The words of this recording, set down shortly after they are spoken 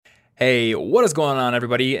Hey, what is going on,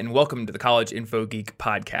 everybody, and welcome to the College Info Geek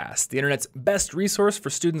podcast, the internet's best resource for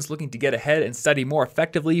students looking to get ahead and study more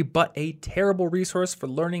effectively, but a terrible resource for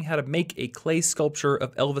learning how to make a clay sculpture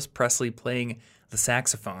of Elvis Presley playing the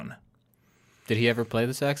saxophone. Did he ever play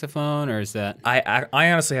the saxophone, or is that... I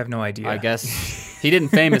honestly have no idea. I guess he didn't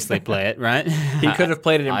famously play it, right? He could have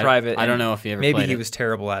played it in private. I don't know if he ever maybe played it. Maybe he was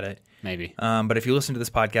terrible at it. Maybe. But if you listen to this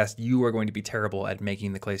podcast, you are going to be terrible at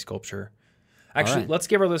making the clay sculpture. Actually, let's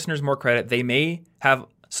give our listeners more credit. They may have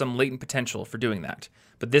some latent potential for doing that,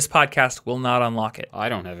 but this podcast will not unlock it. I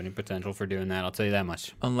don't have any potential for doing that, I'll tell you that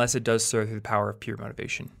much. Unless it does so through the power of pure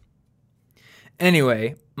motivation.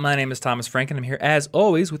 Anyway, my name is Thomas Frank, and I'm here, as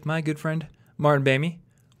always, with my good friend, Martin Bamey.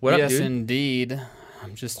 What up, dude? Yes, indeed.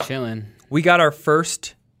 I'm just chilling. We got our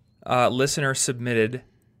first listener-submitted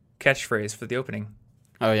catchphrase for the opening.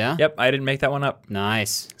 Oh, yeah? Yep, I didn't make that one up.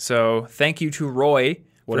 Nice. So thank you to Roy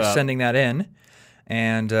for sending that in.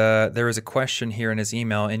 And there was a question here in his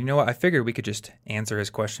email. And you know what? I figured we could just answer his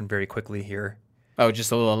question very quickly here. Oh,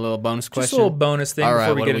 just a little bonus question? Just a little bonus thing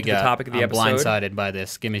before we get into the topic of the episode. I'm blindsided by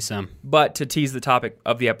this. Give me some. But to tease the topic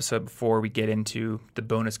of the episode before we get into the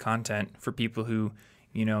bonus content for people who,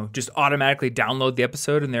 you know, just automatically download the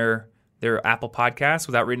episode in their Apple Podcasts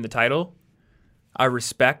without reading the title, I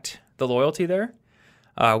respect the loyalty there.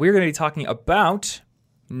 We're going to be talking about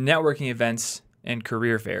networking events and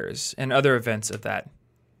career fairs and other events of that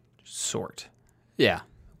sort. Yeah.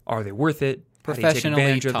 Are they worth it?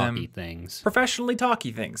 Professionally talky things. Professionally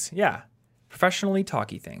talky things. Yeah. Professionally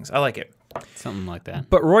talky things. I like it. Something like that.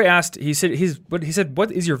 But Roy asked, he said,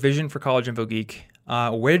 what is your vision for College Info Geek?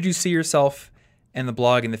 Where did you see yourself and the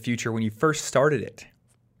blog in the future when you first started it?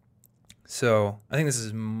 So I think this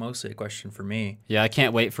is mostly a question for me. Yeah, I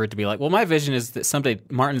can't wait for it to be like, well, my vision is that someday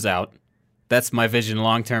Martin's out. That's my vision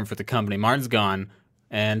long term for the company. Martin's gone,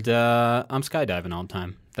 and I'm skydiving all the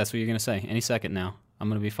time. That's what you're going to say. Any second now. I'm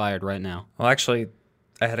going to be fired right now. Well, actually,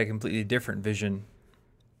 I had a completely different vision.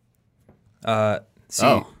 Well,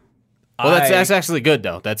 that's actually good,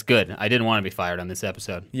 though. That's good. I didn't want to be fired on this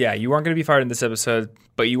episode. Yeah, you aren't going to be fired in this episode,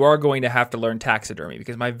 but you are going to have to learn taxidermy,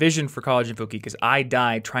 because my vision for College Info Geek is I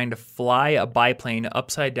die trying to fly a biplane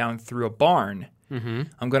upside down through a barn. Mm-hmm.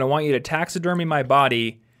 I'm going to want you to taxidermy my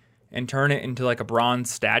body and turn it into like a bronze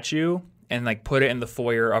statue and like put it in the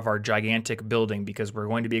foyer of our gigantic building, because we're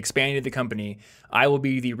going to be expanding the company. I will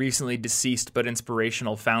be the recently deceased but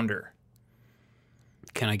inspirational founder.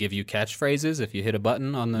 Can I give you catchphrases if you hit a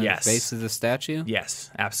button on the base of the statue? Yes,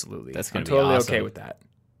 absolutely. That's going I'm to be totally awesome. okay with that.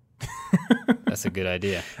 That's a good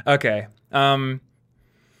idea. Okay. So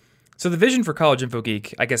the vision for College Info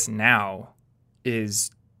Geek, I guess now,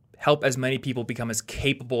 is help as many people become as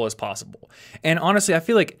capable as possible. And honestly, I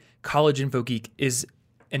feel like College Info Geek is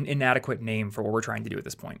an inadequate name for what we're trying to do at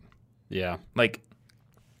this point. Yeah. Like,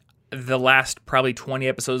 the last probably 20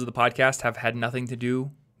 episodes of the podcast have had nothing to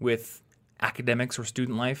do with academics or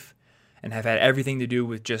student life, and have had everything to do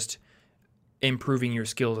with just improving your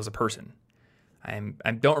skills as a person.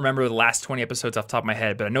 I don't remember the last 20 episodes off the top of my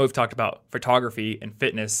head, but I know we've talked about photography and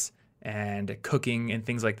fitness and cooking and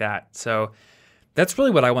things like that. So that's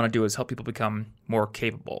really what I want to do, is help people become more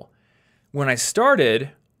capable. When I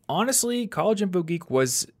started, honestly, College Info Geek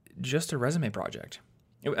was just a resume project.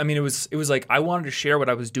 It was like I wanted to share what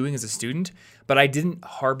I was doing as a student, but I didn't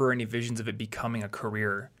harbor any visions of it becoming a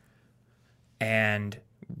career. And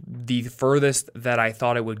the furthest that I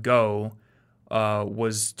thought it would go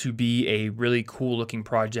was to be a really cool-looking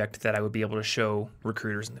project that I would be able to show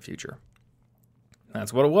recruiters in the future.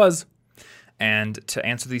 That's what it was. And to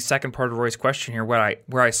answer the second part of Roy's question here,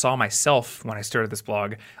 where I saw myself when I started this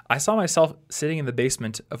blog, I saw myself sitting in the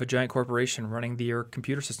basement of a giant corporation running their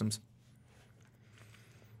computer systems,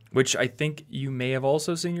 which I think you may have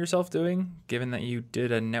also seen yourself doing, given that you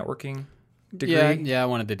did a networking degree. Yeah, I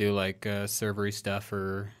wanted to do like servery stuff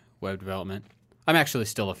or web development. I'm actually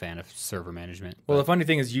still a fan of server management. Well, the funny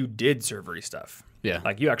thing is you did servery stuff. Yeah.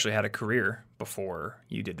 Like, you actually had a career before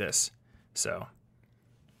you did this. So,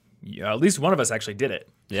 yeah, at least one of us actually did it.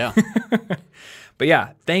 Yeah. But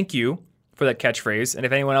yeah, thank you for that catchphrase. And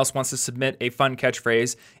if anyone else wants to submit a fun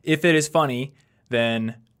catchphrase, if it is funny,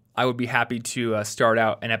 then I would be happy to start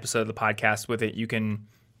out an episode of the podcast with it. You can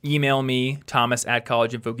email me,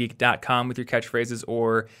 thomas@collegeinfogeek.com, with your catchphrases,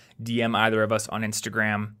 or DM either of us on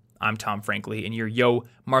Instagram. I'm Tom Frankly, and you're Yo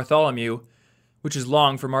Martholomew, which is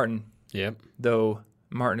long for Martin. Yep. Though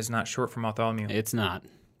Martin is not short for Bartholomew. It's not.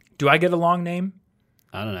 Do I get a long name?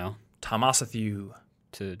 I don't know. Thomasathu.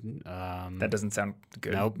 That doesn't sound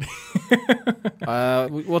good. Nope.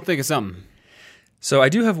 We'll think of something. So I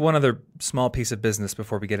do have one other small piece of business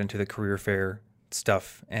before we get into the career fair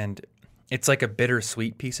stuff, and It's like a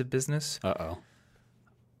bittersweet piece of business. Uh-oh.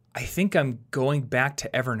 I think I'm going back to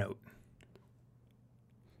Evernote.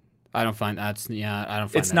 I don't find that's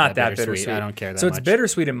It's not that bittersweet. I don't care that so much. it's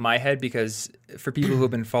bittersweet in my head because for people who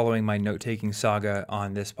have been following my note-taking saga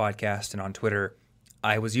on this podcast and on Twitter,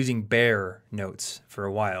 I was using Bear Notes for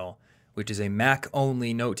a while, which is a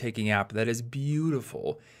Mac-only note-taking app that is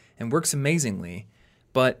beautiful and works amazingly,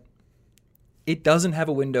 but it doesn't have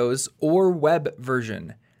a Windows or web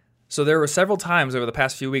version. So there were several times over the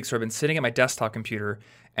past few weeks where I've been sitting at my desktop computer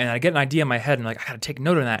and I get an idea in my head and I'm like, I got to take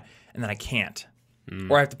note of that, and then I can't.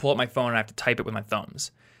 Or I have to pull up my phone and I have to type it with my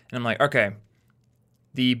thumbs. And I'm like, okay,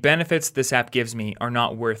 the benefits this app gives me are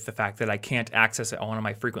not worth the fact that I can't access it on one of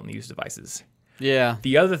my frequently used devices. Yeah.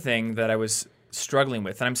 The other thing that I was struggling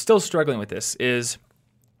with, and I'm still struggling with this, is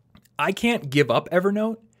I can't give up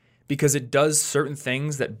Evernote because it does certain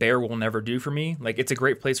things that Bear will never do for me. Like, it's a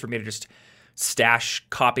great place for me to just stash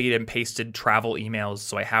copied and pasted travel emails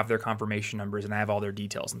so I have their confirmation numbers and I have all their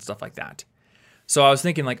details and stuff like that. So I was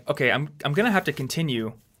thinking, like, okay, I'm going to have to continue,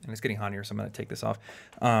 and it's getting hot here, so I'm going to take this off.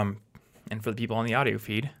 And for the people on the audio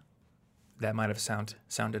feed, that might have sounded.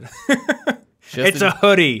 It's a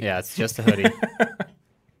hoodie. Yeah, it's just a hoodie.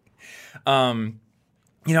 I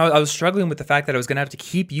was struggling with the fact that I was going to have to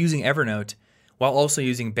keep using Evernote while also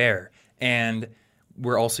using Bear. And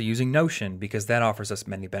we're also using Notion because that offers us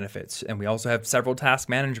many benefits. And we also have several task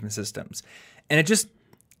management systems. And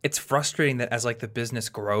it's frustrating that as like the business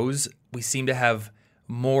grows, we seem to have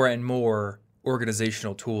more and more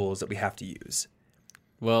organizational tools that we have to use.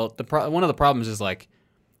 Well, one of the problems is like,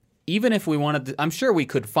 even if we wanted to, I'm sure we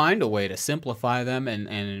could find a way to simplify them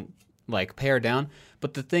and like pare down.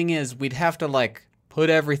 But the thing is, we'd have to like put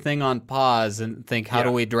everything on pause and think, how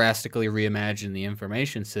do we drastically reimagine the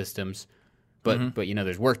information systems? But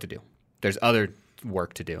there's work to do. There's other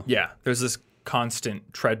work to do. Yeah, there's this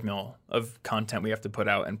constant treadmill of content we have to put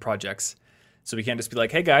out and projects. So we can't just be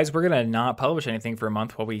like, hey guys, we're going to not publish anything for a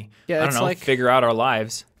month while we, figure out our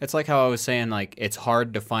lives. It's like how I was saying, like, it's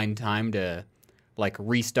hard to find time to like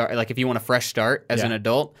restart. Like if you want a fresh start as an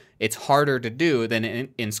adult, it's harder to do than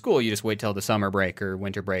in school. You just wait till the summer break or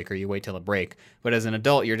winter break, or you wait till a break. But as an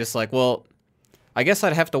adult, you're just like, well, I guess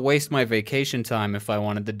I'd have to waste my vacation time if I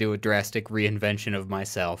wanted to do a drastic reinvention of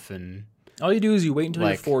myself. And all you do is you wait until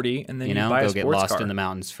you're 40 and then you buy a sports car. Go get lost in the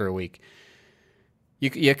mountains for a week.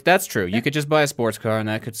 That's true. You could just buy a sports car and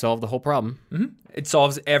that could solve the whole problem. Mm-hmm. It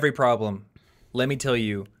solves every problem. Let me tell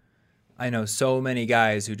you, I know so many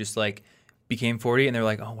guys who just like became 40 and they're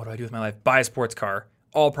like, oh, what do I do with my life? Buy a sports car.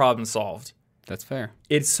 All problems solved. That's fair.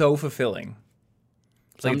 It's so fulfilling.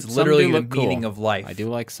 It's literally the meaning of life. I do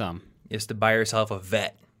like some. Is to buy yourself a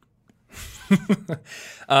vet.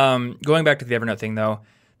 Going back to the Evernote thing, though,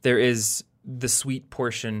 there is the sweet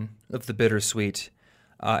portion of the bittersweet.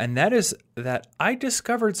 And that is that I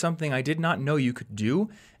discovered something I did not know you could do.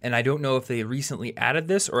 And I don't know if they recently added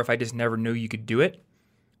this or if I just never knew you could do it.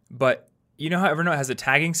 But you know how Evernote has a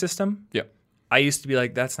tagging system? Yep. I used to be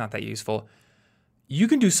like, that's not that useful. You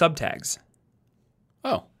can do subtags.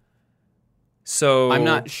 Oh. So I'm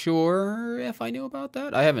not sure if I knew about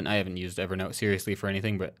that. I haven't used Evernote seriously for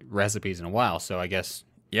anything but recipes in a while, so I guess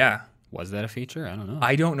was that a feature? I don't know.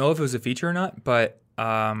 I don't know if it was a feature or not, but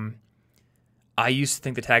I used to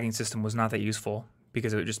think the tagging system was not that useful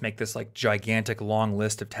because it would just make this like gigantic long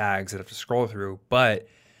list of tags that I have to scroll through. But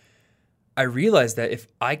I realized that if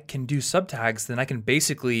I can do subtags, then I can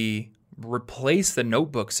basically replace the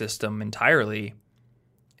notebook system entirely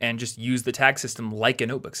and just use the tag system like a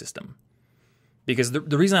notebook system. Because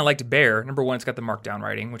the reason I liked Bear, number one, it's got the markdown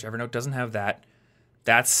writing, which Evernote doesn't have that.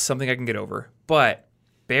 That's something I can get over. But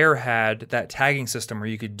Bear had that tagging system where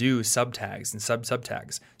you could do subtags and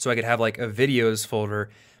subtags. So I could have like a videos folder,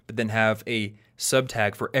 but then have a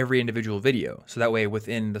subtag for every individual video. So that way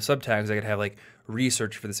within the subtags, I could have like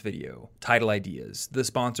research for this video, title ideas, the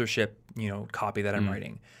sponsorship, copy that I'm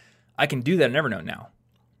writing. I can do that in Evernote now.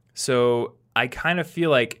 So I kind of feel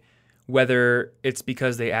like whether it's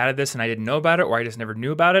because they added this and I didn't know about it or I just never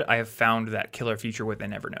knew about it, I have found that killer feature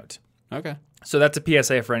within Evernote. Okay. So that's a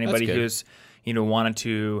PSA for anybody who's wanted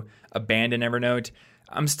to abandon Evernote.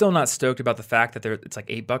 I'm still not stoked about the fact that it's like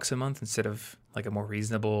 $8 a month instead of like a more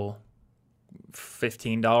reasonable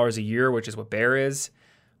 $15 a year, which is what Bear is.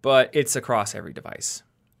 But it's across every device,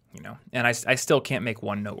 And I still can't make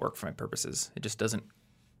OneNote work for my purposes. It just doesn't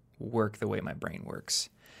work the way my brain works.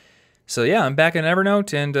 So yeah, I'm back in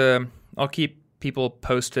Evernote, and I'll keep people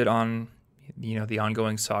posted on, the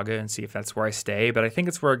ongoing saga and see if that's where I stay. But I think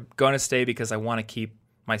it's where I'm going to stay because I want to keep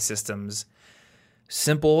my systems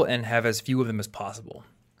simple and have as few of them as possible.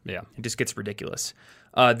 Yeah. It just gets ridiculous.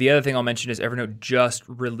 The other thing I'll mention is Evernote just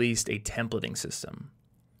released a templating system,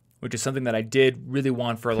 which is something that I did really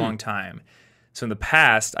want for a long time. So in the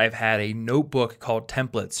past, I've had a notebook called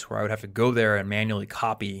Templates where I would have to go there and manually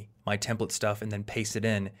copy my template stuff and then paste it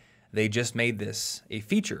in. They just made this a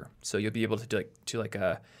feature, so you'll be able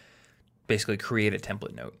to basically create a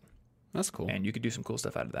template note. That's cool. And you could do some cool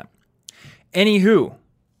stuff out of that. Anywho,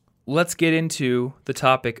 let's get into the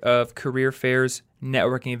topic of career fairs,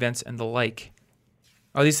 networking events, and the like.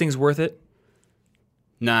 Are these things worth it?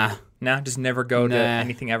 Nah. Nah, just never go to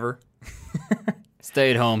anything ever?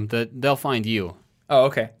 Stay at home. They'll find you. Oh,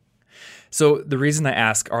 okay. So the reason I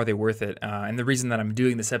ask, are they worth it? And the reason that I'm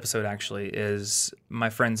doing this episode actually is my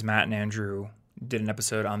friends Matt and Andrew did an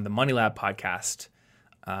episode on the Money Lab podcast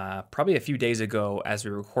probably a few days ago as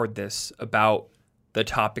we record this about the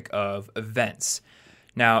topic of events.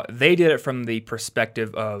 Now, they did it from the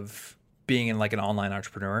perspective of being in like an online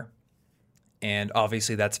entrepreneur. And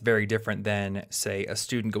obviously that's very different than, say, a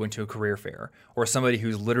student going to a career fair or somebody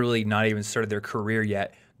who's literally not even started their career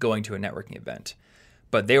yet going to a networking event.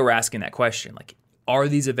 But they were asking that question, like, are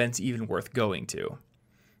these events even worth going to?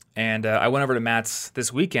 And I went over to Matt's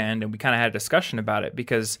this weekend and we kind of had a discussion about it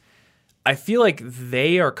because I feel like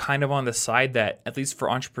they are kind of on the side that, at least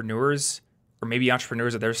for entrepreneurs or maybe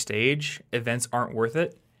entrepreneurs at their stage, events aren't worth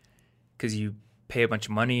it because you pay a bunch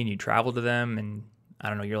of money and you travel to them and I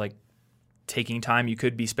don't know, you're like taking time you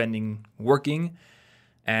could be spending working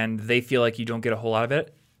and they feel like you don't get a whole lot of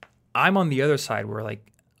it. I'm on the other side where like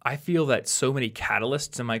I feel that so many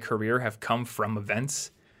catalysts in my career have come from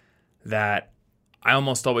events that I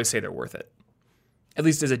almost always say they're worth it, at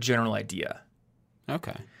least as a general idea.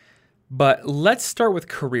 Okay. But let's start with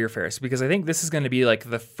career fairs because I think this is going to be like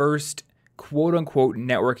the first quote-unquote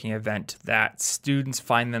networking event that students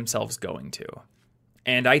find themselves going to.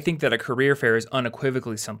 And I think that a career fair is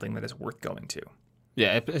unequivocally something that is worth going to.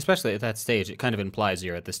 Yeah, especially at that stage. It kind of implies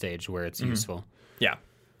you're at the stage where it's useful. Yeah.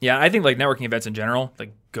 Yeah, I think like networking events in general,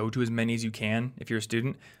 like go to as many as you can if you're a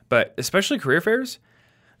student. But especially career fairs,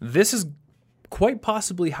 this is quite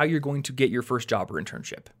possibly how you're going to get your first job or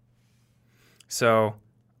internship. So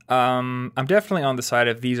I'm definitely on the side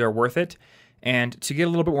of these are worth it. And to get a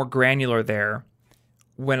little bit more granular there,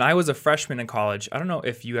 when I was a freshman in college, I don't know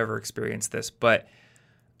if you ever experienced this, but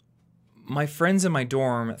my friends in my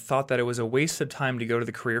dorm thought that it was a waste of time to go to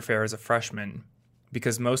the career fair as a freshman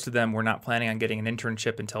because most of them were not planning on getting an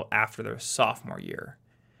internship until after their sophomore year.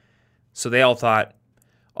 So they all thought,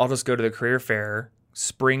 I'll just go to the career fair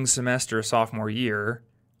spring semester sophomore year,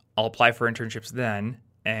 I'll apply for internships then,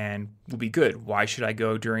 and we'll be good. Why should I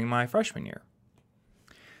go during my freshman year?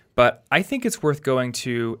 But I think it's worth going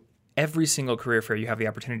to every single career fair you have the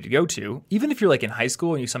opportunity to go to, even if you're like in high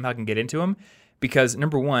school and you somehow can get into them, because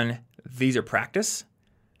number one, these are practice.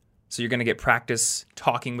 So you're going to get practice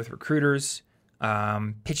talking with recruiters,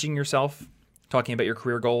 pitching yourself, talking about your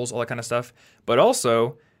career goals, all that kind of stuff. But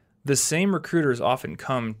also, the same recruiters often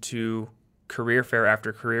come to career fair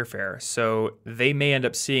after career fair. So they may end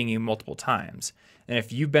up seeing you multiple times. And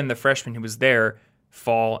if you've been the freshman who was there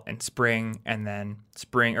fall and spring, and then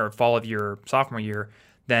spring or fall of your sophomore year,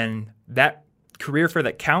 then that career fair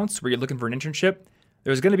that counts where you're looking for an internship,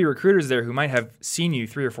 there's going to be recruiters there who might have seen you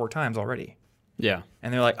 3 or 4 times already. Yeah.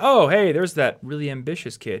 And they're like, oh, hey, there's that really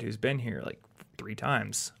ambitious kid who's been here like 3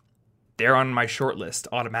 times. They're on my short list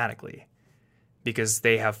automatically because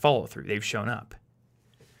they have follow through. They've shown up.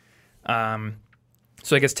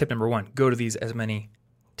 So I guess tip number 1, go to these as many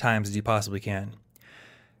times as you possibly can.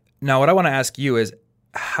 Now, what I want to ask you is,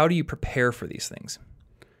 how do you prepare for these things?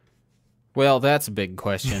 Well, that's a big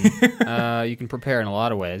question. You can prepare in a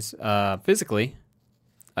lot of ways. Physically,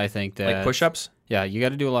 I think that... Like push-ups? Yeah, you got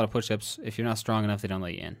to do a lot of push-ups. If you're not strong enough, they don't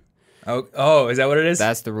let you in. Oh, is that what it is?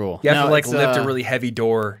 That's the rule. You have to like lift a really heavy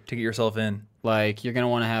door to get yourself in. Like, you're going to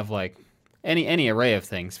want to have like any array of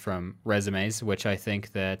things from resumes, which I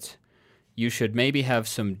think that you should maybe have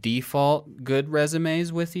some default good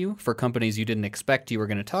resumes with you for companies you didn't expect you were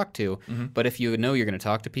going to talk to. Mm-hmm. But if you know you're going to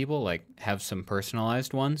talk to people, like have some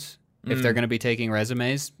personalized ones. If they're going to be taking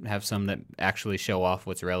resumes, have some that actually show off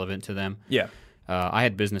what's relevant to them. Yeah. I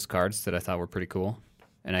had business cards that I thought were pretty cool.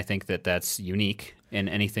 And I think that that's unique. And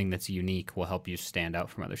anything that's unique will help you stand out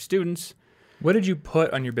from other students. What did you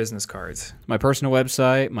put on your business cards? My personal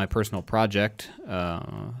website, my personal project,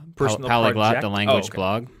 Polyglot, the language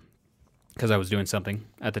blog, because I was doing something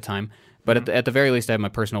at the time. But at the very least, I have my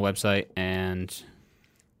personal website. And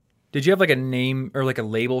did you have like a name or like a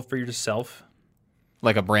label for yourself?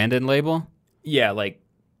 Like a branded label? Yeah, like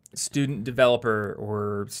student developer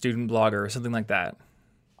or student blogger or something like that.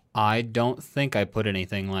 I don't think I put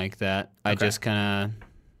anything like that. Okay. I just kind of...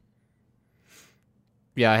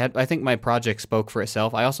 Yeah, I think my project spoke for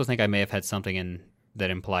itself. I also think I may have had something in that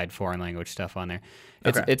implied foreign language stuff on there.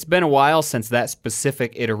 It's been a while since that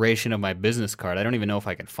specific iteration of my business card. I don't even know if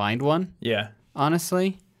I could find one, Yeah.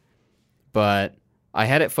 honestly. But I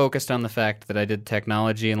had it focused on the fact that I did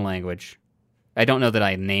technology and language. I don't know that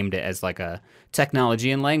I named it as like a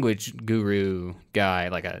technology and language guru guy,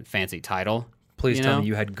 like a fancy title. Please you tell know? me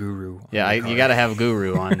you had Guru. On Yeah, your you card. got to have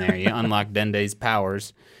guru on there. You unlock Dende's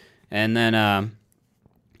powers. And then,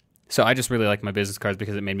 so I just really like my business cards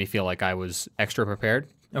because it made me feel like I was extra prepared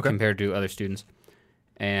compared to other students.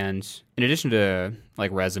 And in addition to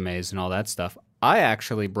like resumes and all that stuff, I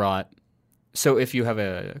actually brought, so if you have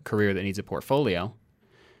a career that needs a portfolio,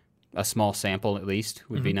 a small sample at least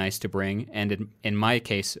would be nice to bring. And in my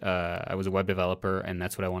case, I was a web developer and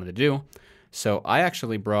that's what I wanted to do. So I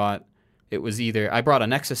actually brought, I brought a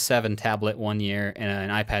Nexus 7 tablet one year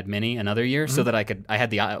and an iPad mini another year so that I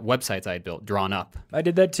had the websites I had built drawn up I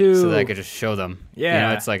did that too. so that I could just show them.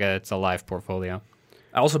 Yeah. It's a live portfolio.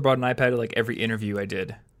 I also brought an iPad to like every interview I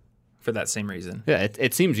did for that same reason. Yeah,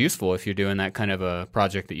 it seems useful if you're doing that kind of a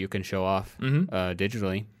project that you can show off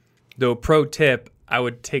digitally. Though, pro tip, I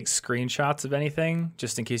would take screenshots of anything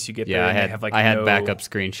just in case you get there. Yeah, and they have, like, I had no backup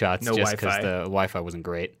screenshots no just because Wi-Fi. the Wi-Fi wasn't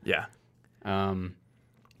great. Yeah.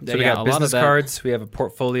 So So we got business cards. We have a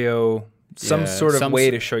portfolio, some sort of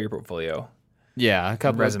way to show your portfolio. Yeah, a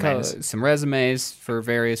couple Resumes. some resumes for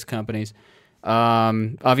various companies.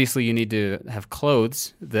 Obviously, you need to have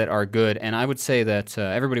clothes that are good, and I would say that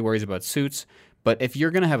everybody worries about suits, but if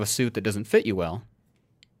you're going to have a suit that doesn't fit you well,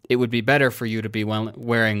 it would be better for you to be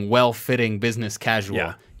wearing well-fitting business casual.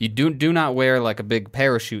 Yeah. You do not wear like a big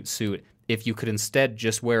parachute suit if you could instead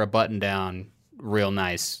just wear a button-down real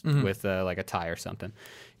nice with like a tie or something.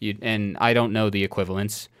 And I don't know the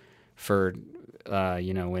equivalents for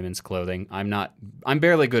women's clothing. I'm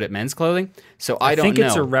barely good at men's clothing, so I don't know. I think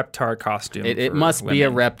it's a Reptar costume. It for must be a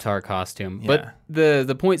women. Reptar costume. Yeah. But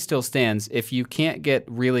the point still stands. If you can't get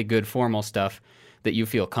really good formal stuff that you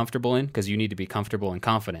feel comfortable in, because you need to be comfortable and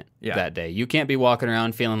confident that day. You can't be walking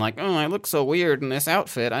around feeling like, oh, I look so weird in this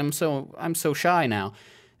outfit. I'm so shy now.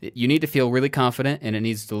 You need to feel really confident, and it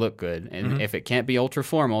needs to look good. And if it can't be ultra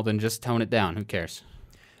formal, then just tone it down. Who cares?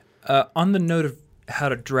 On the note of how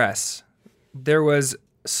to dress, there was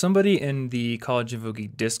somebody in the College of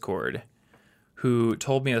Vogie Discord who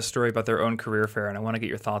told me a story about their own career fair, and I want to get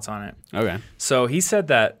your thoughts on it. Okay. So he said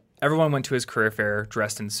that everyone went to his career fair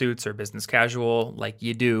dressed in suits or business casual, like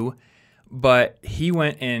you do, but he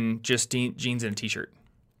went in just jeans and a t-shirt.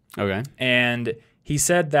 Okay. And he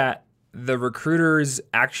said that the recruiters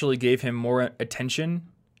actually gave him more attention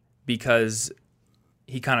because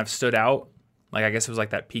he kind of stood out. Like, I guess it was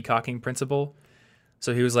like that peacocking principle.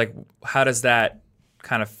 So he was like, how does that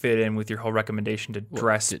kind of fit in with your whole recommendation to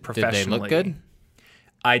dress professionally? Did they look good?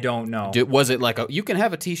 I don't know. Was it like you can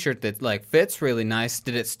have a t-shirt that like fits really nice.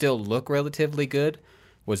 Did it still look relatively good?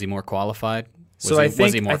 Was he more qualified? Was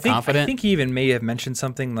he more confident? I think he even may have mentioned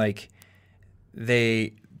something like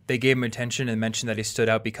they gave him attention and mentioned that he stood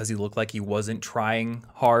out because he looked like he wasn't trying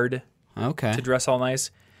hard to dress all nice.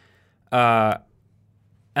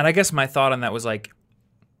 And I guess my thought on that was like,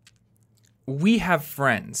 we have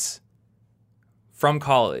friends from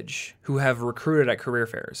college who have recruited at career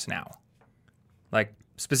fairs now. Like,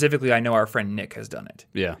 specifically, I know our friend Nick has done it.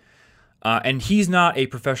 Yeah. And he's not a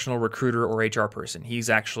professional recruiter or HR person. He's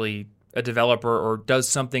actually a developer or does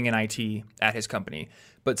something in IT at his company.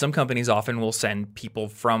 But some companies often will send people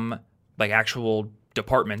from like actual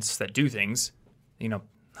departments that do things. You know,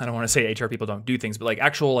 I don't want to say HR people don't do things, but like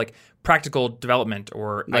actual like practical development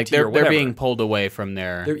or Like IT or whatever. they're being pulled away from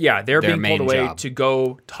their They're being main pulled away job. to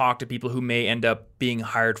go talk to people who may end up being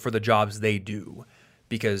hired for the jobs they do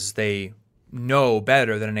because they know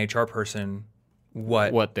better than an HR person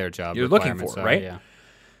what their job you're looking requirements for, are, right? Yeah.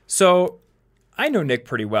 So I know Nick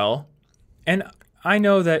pretty well, and I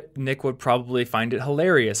know that Nick would probably find it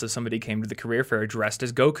hilarious if somebody came to the career fair dressed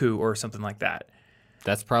as Goku or something like that.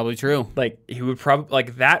 That's probably true. Like, he would probably,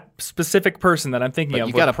 like, that specific person that I'm thinking But of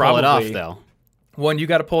you got to pull it off, though. One, you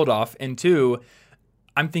got to pull it off, and two,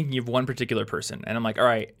 I'm thinking of one particular person, and I'm like, all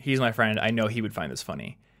right, he's my friend. I know he would find this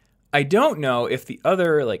funny. I don't know if the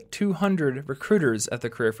other, like, 200 recruiters at the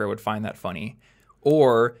career fair would find that funny,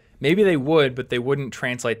 or maybe they would, but they wouldn't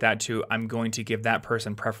translate that to, I'm going to give that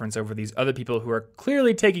person preference over these other people who are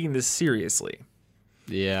clearly taking this seriously.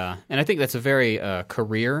 Yeah. And I think that's a very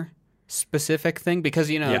career-specific thing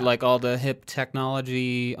because, like all the hip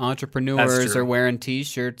technology entrepreneurs are wearing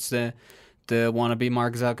T-shirts, the wannabe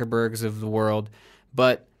Mark Zuckerbergs of the world.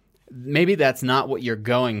 But maybe that's not what you're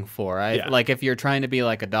going for. Yeah. Like if you're trying to be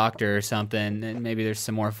like a doctor or something, then maybe there's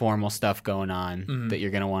some more formal stuff going on that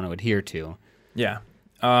you're going to want to adhere to. Yeah.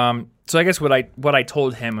 So I guess what I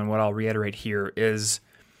told him and what I'll reiterate here is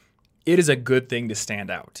it is a good thing to stand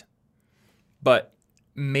out. But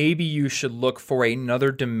maybe you should look for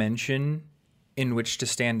another dimension in which to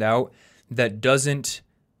stand out that doesn't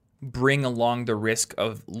bring along the risk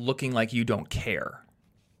of looking like you don't care.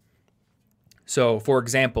 So, for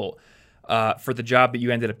example, for the job that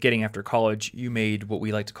you ended up getting after college, you made what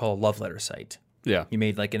we like to call a love letter site. Yeah. You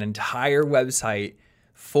made like an entire website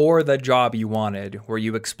for the job you wanted where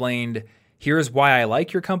you explained, here's why I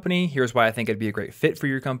like your company, here's why I think it'd be a great fit for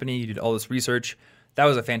your company. You did all this research. That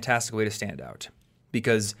was a fantastic way to stand out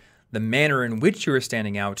because the manner in which you were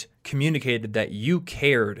standing out communicated that you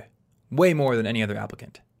cared way more than any other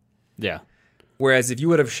applicant. Yeah. Whereas if you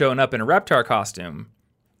would have shown up in a Reptar costume,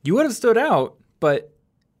 you would have stood out, but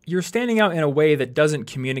you're standing out in a way that doesn't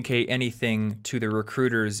communicate anything to the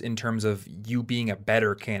recruiters in terms of you being a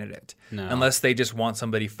better candidate. No. Unless they just want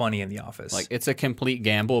somebody funny in the office. Like it's a complete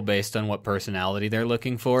gamble based on what personality they're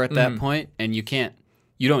looking for at that point, and you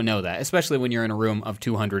don't know that, especially when you're in a room of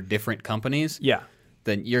 200 different companies. Yeah.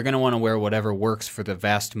 Then you're going to want to wear whatever works for the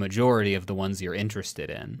vast majority of the ones you're interested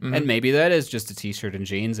in. And maybe that is just a t-shirt and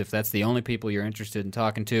jeans if that's the only people you're interested in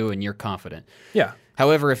talking to and you're confident. Yeah.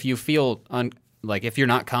 However, if you feel like if you're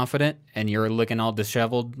not confident and you're looking all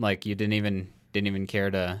disheveled, like you didn't even care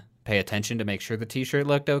to pay attention to make sure the t-shirt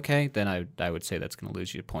looked okay, then I would say that's going to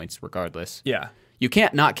lose you points regardless. Yeah. You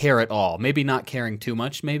can't not care at all. Maybe not caring too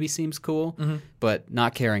much maybe seems cool, but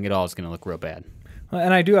not caring at all is going to look real bad.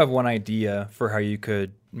 And I do have one idea for how you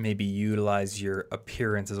could maybe utilize your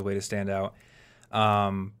appearance as a way to stand out.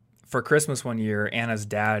 For Christmas one year, Anna's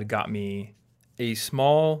dad got me a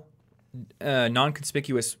small,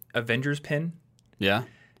 non-conspicuous Avengers pin. Yeah.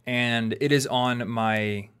 And it is on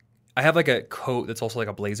I have like a coat that's also like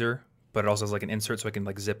a blazer, but it also has like an insert so I can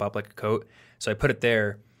like zip up like a coat. So I put it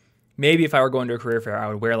there. Maybe if I were going to a career fair, I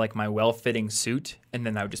would wear like my well-fitting suit and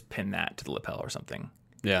then I would just pin that to the lapel or something.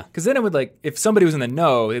 Yeah. Because then it would like, if somebody was in the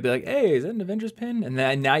know, they'd be like, hey, is that an Avengers pin? And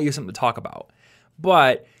then now you have something to talk about.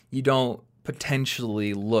 But you don't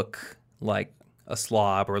potentially look like a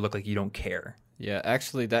slob or look like you don't care. Yeah,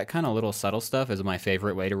 actually, that kind of little subtle stuff is my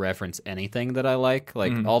favorite way to reference anything that I like.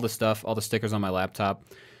 Like all the stuff, all the stickers on my laptop,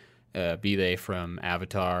 be they from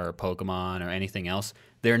Avatar or Pokemon or anything else,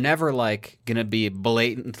 they're never like going to be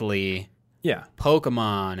blatantly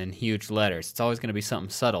Pokemon in huge letters. It's always going to be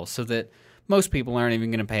something subtle so that most people aren't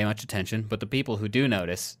even going to pay much attention, but the people who do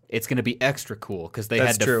notice, it's going to be extra cool because they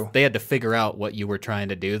had to figure out what you were trying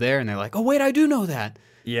to do there, and they're like, "Oh wait, I do know that."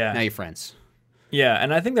 Yeah. Now you're friends. Yeah,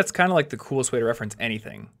 and I think that's kind of like the coolest way to reference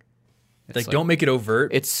anything. Like, don't make it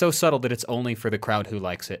overt. It's so subtle that it's only for the crowd who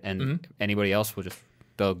likes it, and anybody else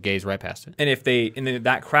they'll gaze right past it. And if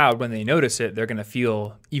that crowd, when they notice it, they're going to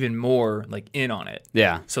feel even more like in on it.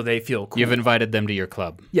 Yeah. So they feel cool. You've invited them to your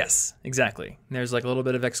club. Yes, exactly. And there's like a little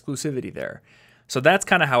bit of exclusivity there. So that's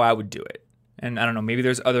kind of how I would do it. And I don't know, maybe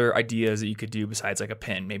there's other ideas that you could do besides like a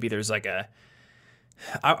pin. Maybe there's like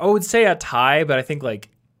I would say a tie, but I think like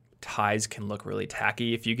ties can look really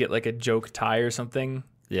tacky if you get like a joke tie or something.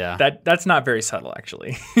 Yeah. That's not very subtle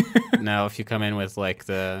actually. No, if you come in with like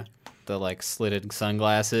the like slitted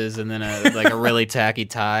sunglasses and then a really tacky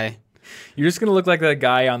tie. You're just going to look like that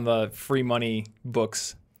guy on the free money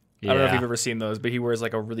books. Yeah. I don't know if you've ever seen those, but he wears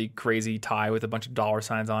like a really crazy tie with a bunch of dollar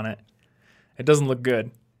signs on it. It doesn't look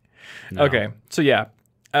good. No. Okay. So yeah.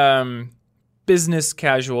 Business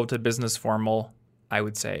casual to business formal, I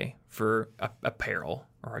would say, for apparel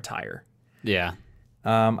or attire. Yeah.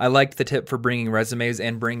 I liked the tip for bringing resumes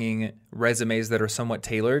and bringing resumes that are somewhat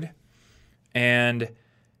tailored. And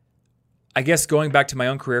I guess going back to my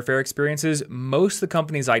own career fair experiences, most of the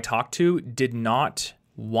companies I talked to did not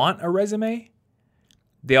want a resume.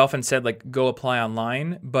 They often said, like, go apply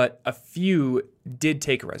online, but a few did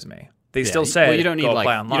take a resume. They still said, well, you don't need go like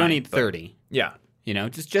apply online. you don't need 30. Yeah. You know,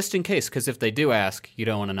 just in case, because if they do ask, you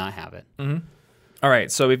don't want to not have it. Mm-hmm. All right,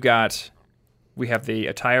 so we have the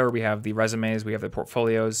attire, we have the resumes, we have the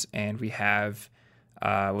portfolios, and we have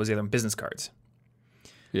what was the other one? Business cards.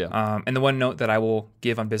 Yeah. And the one note that I will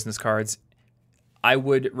give on business cards, I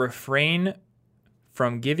would refrain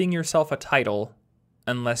from giving yourself a title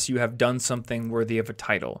unless you have done something worthy of a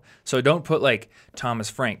title. So don't put like Thomas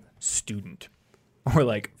Frank, student, or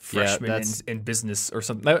like freshman in business or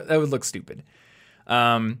something. That would look stupid.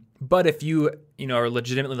 But if you are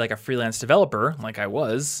legitimately like a freelance developer, like I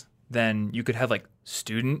was, then you could have like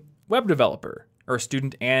student web developer or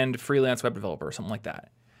student and freelance web developer or something like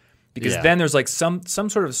that. Because Yeah. then there's like some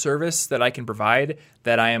sort of service that I can provide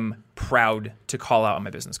that I am proud to call out on my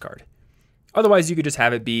business card. Otherwise, you could just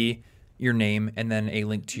have it be your name and then a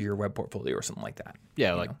link to your web portfolio or something like that.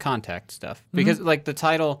 Yeah, like contact stuff. Because like the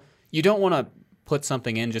title, you don't want to put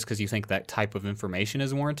something in just because you think that type of information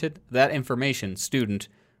is warranted. That information, student,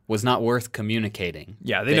 was not worth communicating.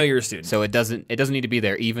 Yeah, they know you're a student. So it doesn't need to be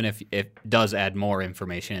there, even if it does add more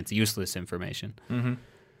information. It's useless information.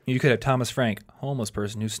 You could have Thomas Frank, homeless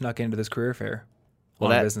person who snuck into this career fair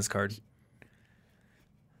on a business card.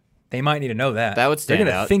 They might need to know that. That would stand They're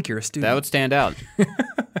going to out. think you're a student. That would stand out.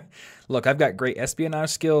 Look, I've got great espionage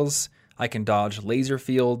skills. I can dodge laser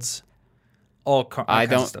fields. All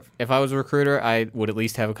kinds of stuff. If I was a recruiter, I would at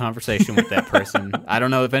least have a conversation with that person. I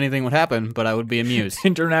don't know if anything would happen, but I would be amused.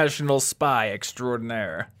 International spy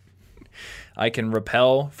extraordinaire. I can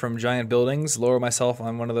rappel from giant buildings, lower myself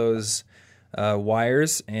on one of those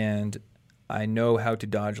wires, and I know how to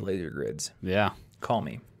dodge laser grids. Yeah. Call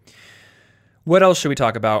me. What else should we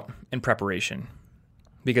talk about in preparation?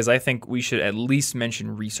 Because I think we should at least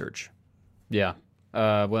mention research. Yeah.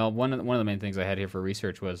 Well, one of the main things I had here for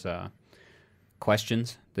research was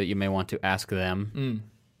questions that you may want to ask them.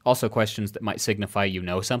 Also, questions that might signify you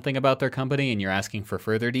know something about their company and you're asking for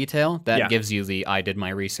further detail. That gives you the I did my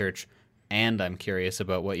research and I'm curious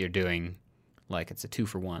about what you're doing. Like it's a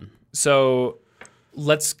 2-for-1. So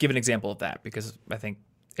let's give an example of that, because I think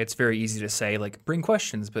it's very easy to say, like, bring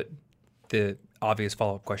questions, but the obvious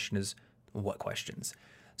follow-up question is, what questions?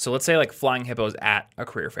 So let's say, like, Flying Hippos at a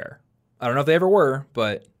career fair. I don't know if they ever were,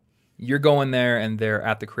 but you're going there and they're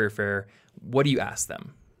at the career fair. What do you ask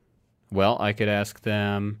them? Well, I could ask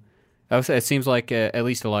them. It seems like at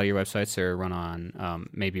least a lot of your websites are run on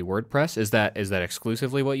maybe WordPress. Is that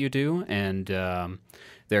exclusively what you do? And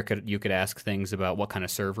you could ask things about what kind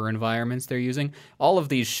of server environments they're using. All of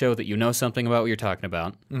these show that you know something about what you're talking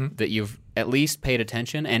about, that you've at least paid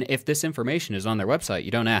attention. And if this information is on their website,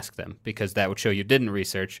 you don't ask them because that would show you didn't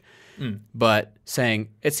research. But saying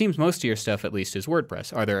it seems most of your stuff at least is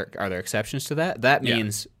WordPress. Are there exceptions to that? That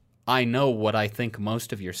means I know what I think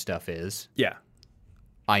most of your stuff is. Yeah.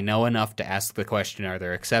 I know enough to ask the question, are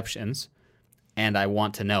there exceptions? And I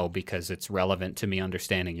want to know because it's relevant to me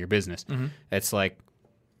understanding your business. It's like,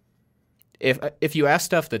 if you ask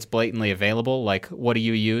stuff that's blatantly available, like what do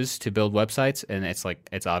you use to build websites, and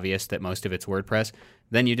it's obvious that most of it's WordPress,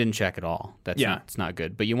 then you didn't check at all. It's not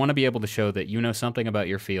good. But you want to be able to show that you know something about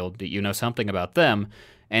your field, that you know something about them,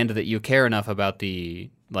 and that you care enough about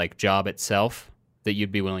the job itself that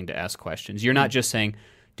you'd be willing to ask questions. You're not just saying,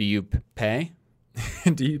 "Do you pay?"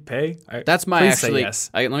 Do you pay? That's my Please actually. say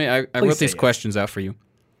yes. I wrote these questions out for you.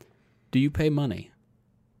 Do you pay money?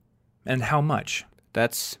 And how much?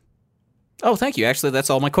 Oh, thank you. Actually, that's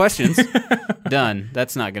all my questions. Done.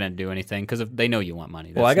 That's not going to do anything because they know you want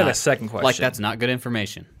money. Well, I got a second question. That's not good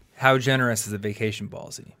information. How generous is a vacation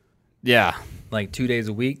policy? Yeah. Like 2 days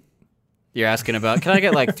a week? You're asking about, can I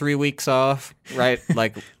get 3 weeks off, right?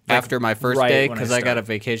 After my first day because I got a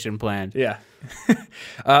vacation planned. Yeah.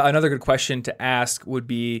 Another good question to ask would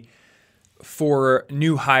be, for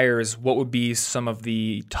new hires, what would be some of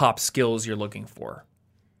the top skills you're looking for?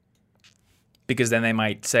 Because then they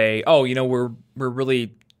might say, oh, we're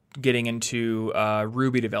really getting into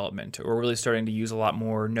Ruby development, or we're really starting to use a lot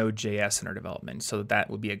more Node.js in our development. So that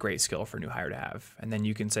would be a great skill for a new hire to have. And then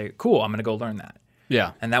you can say, cool, I'm going to go learn that.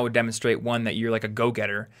 Yeah. And that would demonstrate, one, that you're like a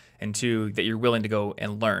go-getter, and two, that you're willing to go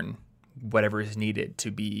and learn whatever is needed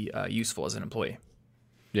to be useful as an employee.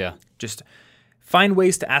 Yeah. Just find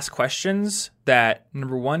ways to ask questions that,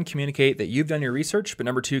 number one, communicate that you've done your research, but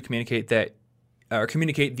number two, communicate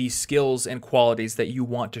the skills and qualities that you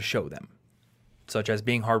want to show them, such as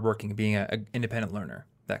being hardworking, being an independent learner,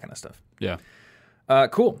 that kind of stuff. Yeah.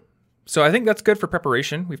 Cool. So I think that's good for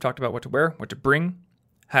preparation. We've talked about what to wear, what to bring,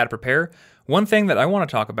 how to prepare. One thing that I want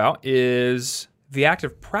to talk about is the act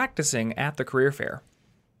of practicing at the career fair.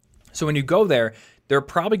 So when you go there are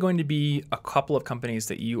probably going to be a couple of companies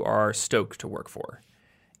that you are stoked to work for.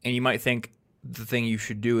 And you might think the thing you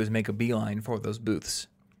should do is make a beeline for those booths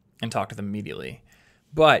and talk to them immediately.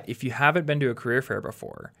 But if you haven't been to a career fair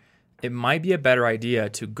before, it might be a better idea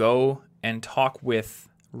to go and talk with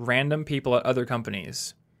random people at other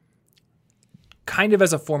companies, kind of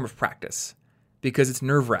as a form of practice, because it's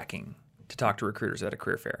nerve-wracking to talk to recruiters at a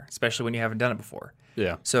career fair, especially when you haven't done it before.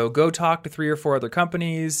 Yeah. So go talk to 3 or 4 other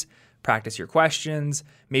companies, practice your questions,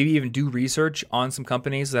 maybe even do research on some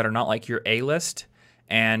companies that are not like your A list,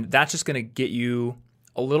 and that's just going to get you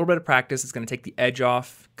a little bit of practice. It's going to take the edge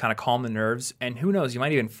off, kind of calm the nerves, and who knows, you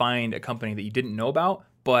might even find a company that you didn't know about,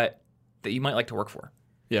 but that you might like to work for.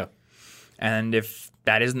 Yeah. And if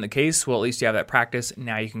that isn't the case, well, at least you have that practice.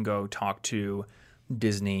 Now you can go talk to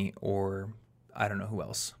Disney or I don't know who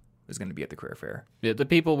else is going to be at the career fair. Yeah, the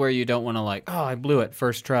people where you don't want to like, oh, I blew it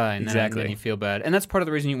first try, and Exactly. then you feel bad. And that's part of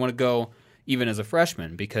the reason you want to go even as a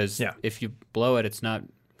freshman, because if you blow it, it's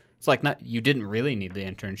like you didn't really need the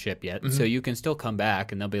internship yet, so you can still come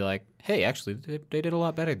back and they'll be like, hey, actually, they did a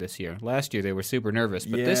lot better this year. Last year they were super nervous,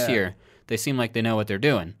 but this year they seem like they know what they're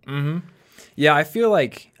doing. Mm-hmm. Yeah, I feel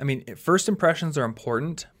like, I mean, first impressions are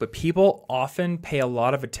important, but people often pay a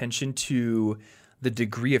lot of attention to the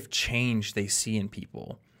degree of change they see in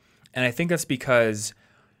people. And I think that's because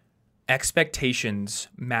expectations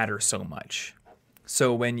matter so much.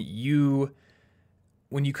 So when you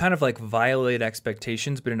kind of like violate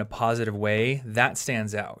expectations, but in a positive way, that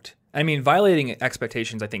stands out. I mean, violating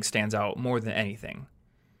expectations, I think, stands out more than anything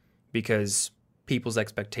because people's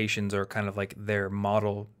expectations are kind of like their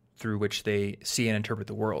model through which they see and interpret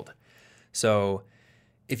the world. So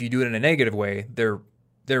if you do it in a negative way, they're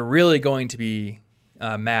really going to be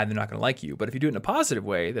mad. They're not going to like you. But if you do it in a positive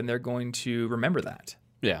way, then they're going to remember that.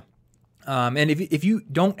 Yeah. And if you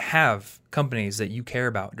don't have companies that you care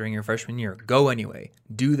about during your freshman year, go anyway.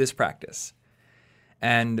 Do this practice.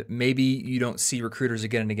 And maybe you don't see recruiters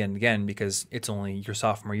again and again and again because it's only your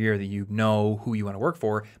sophomore year that you know who you want to work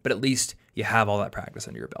for, but at least you have all that practice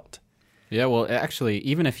under your belt. Yeah, well, actually,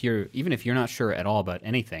 even if you're not sure at all about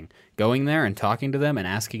anything, going there and talking to them and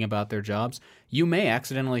asking about their jobs, you may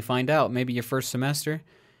accidentally find out maybe your first semester,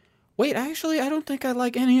 wait, actually, I don't think I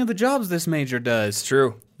like any of the jobs this major does. It's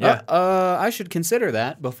true. Yeah. I should consider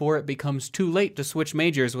that before it becomes too late to switch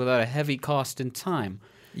majors without a heavy cost in time.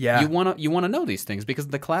 Yeah. You want to know these things because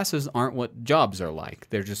the classes aren't what jobs are like.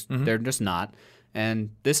 They're just not.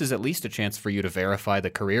 And this is at least a chance for you to verify the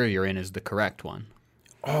career you're in is the correct one.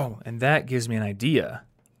 Oh, and that gives me an idea.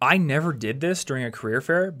 I never did this during a career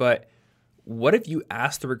fair, but what if you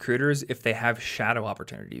ask the recruiters if they have shadow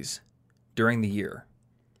opportunities during the year?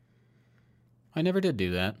 I never did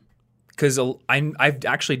do that. Because I've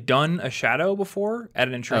actually done a shadow before at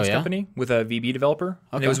an insurance company with a VB developer.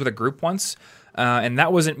 And it was with a group once. And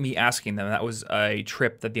that wasn't me asking them. That was a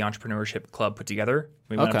trip that the Entrepreneurship Club put together.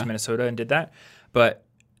 We went up to Minnesota and did that. But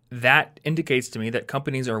that indicates to me that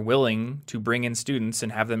companies are willing to bring in students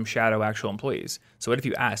and have them shadow actual employees. So what if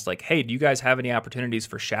you asked, like, hey, do you guys have any opportunities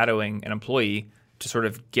for shadowing an employee to sort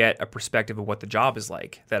of get a perspective of what the job is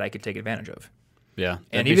like that I could take advantage of? Yeah.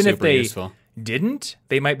 And even if they didn't,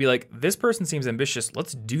 they might be like, this person seems ambitious.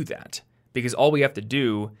 Let's do that. Because all we have to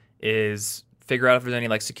do is figure out if there's any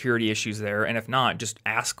like security issues there. And if not, just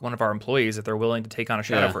ask one of our employees if they're willing to take on a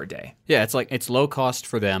shadow for a day. Yeah, it's low cost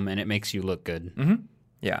for them and it makes you look good. Mm-hmm.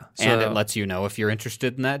 Yeah. And it lets you know if you're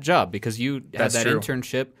interested in that job because you had that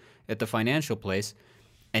internship at the financial place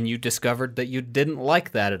and you discovered that you didn't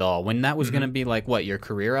like that at all when that was going to be like, what, your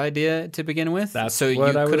career idea to begin with? That's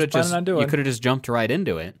what I was planning on doing. You could have just jumped right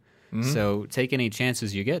into it. Mm-hmm. So take any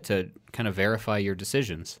chances you get to kind of verify your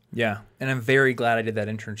decisions. Yeah, and I'm very glad I did that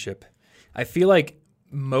internship. I feel like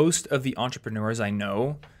most of the entrepreneurs I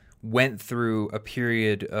know went through a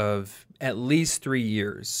period of at least 3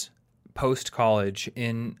 years post-college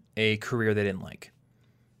in a career they didn't like.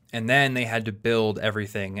 And then they had to build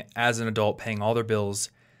everything as an adult, paying all their bills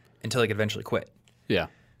until they could eventually quit. Yeah.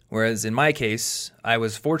 Whereas in my case, I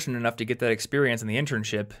was fortunate enough to get that experience in the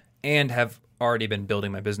internship and have already been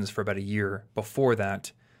building my business for about a year before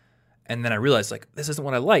that. And then I realized, like, this isn't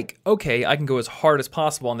what I like. Okay, I can go as hard as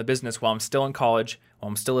possible on the business while I'm still in college, while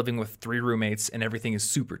I'm still living with 3 roommates, and everything is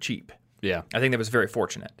super cheap. Yeah. I think that was very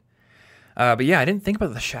fortunate. But yeah, I didn't think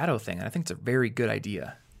about the shadow thing, and I think it's a very good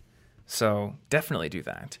idea. So definitely do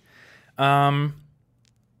that.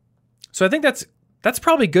 So I think that's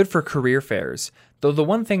probably good for career fairs. Though the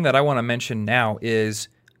one thing that I want to mention now is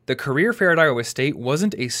the career fair at Iowa State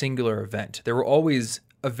wasn't a singular event. There were always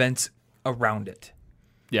events around it.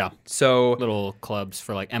 Yeah. So little clubs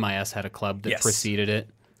for like MIS had a club that preceded it.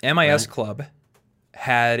 MIS Club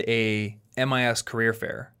had a MIS career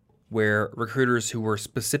fair where recruiters who were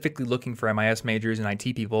specifically looking for MIS majors and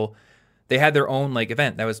IT people, they had their own like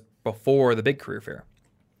event that was before the big career fair.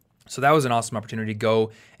 So that was an awesome opportunity to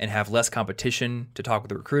go and have less competition, to talk with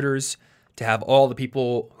the recruiters, to have all the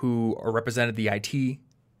people who are represented the IT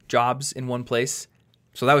jobs in one place.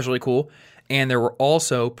 So that was really cool. And there were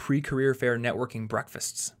also pre-career fair networking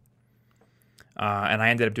breakfasts. And I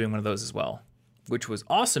ended up doing one of those as well, which was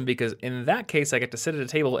awesome because in that case, I get to sit at a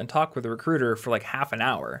table and talk with a recruiter for like half an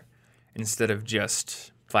hour instead of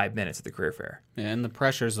just 5 minutes at the career fair. Yeah, and the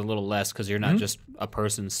pressure is a little less because you're not just a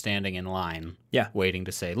person standing in line waiting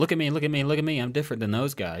to say, look at me, look at me, look at me, I'm different than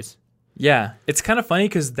those guys. Yeah, it's kind of funny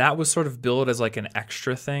because that was sort of billed as like an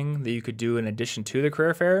extra thing that you could do in addition to the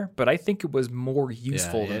career fair, but I think it was more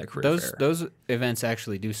useful than the career fair. Those events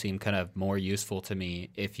actually do seem kind of more useful to me.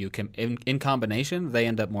 If you can, in combination, they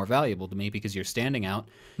end up more valuable to me because you're standing out.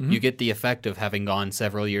 You get the effect of having gone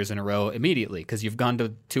several years in a row immediately because you've gone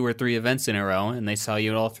to 2 or 3 events in a row and they saw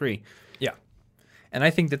you at all 3. Yeah, and I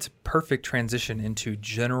think that's a perfect transition into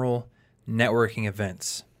general networking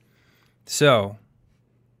events. So,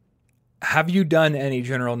 have you done any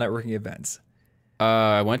general networking events?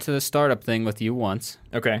 I went to the startup thing with you once.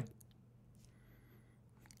 Okay.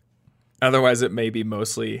 Otherwise, it may be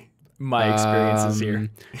mostly my experiences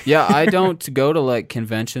here. Yeah, I don't go to like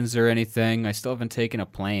conventions or anything. I still haven't taken a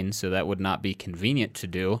plane, so that would not be convenient to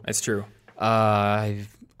do. That's true. I'm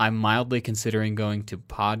mildly considering going to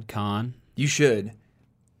PodCon. You should,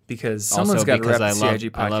 because someone's got to rep the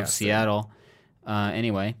CIG podcast. I love Seattle.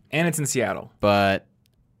 Anyway. And it's in Seattle. But...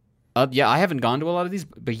 yeah, I haven't gone to a lot of these,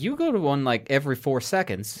 but you go to one like every 4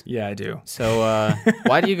 seconds. Yeah, I do. So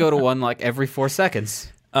why do you go to one like every 4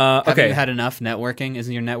 seconds? Have you had enough networking?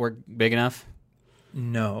 Isn't your network big enough?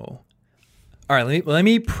 No. All right, let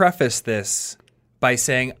me preface this by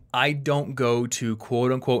saying I don't go to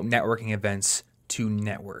quote-unquote networking events to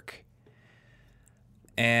network.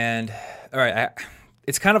 And, all right,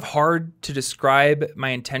 it's kind of hard to describe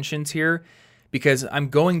my intentions here because I'm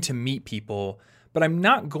going to meet people, but I'm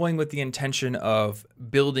not going with the intention of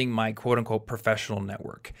building my quote-unquote professional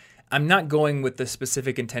network. I'm not going with the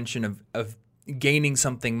specific intention of gaining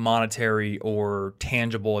something monetary or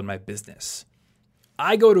tangible in my business.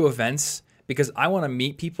 I go to events because I want to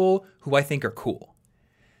meet people who I think are cool.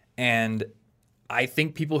 And I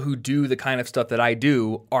think people who do the kind of stuff that I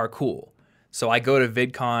do are cool. So I go to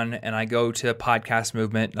VidCon and I go to Podcast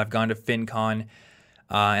Movement. And I've gone to FinCon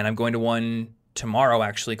and I'm going to one tomorrow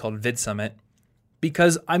actually called VidSummit,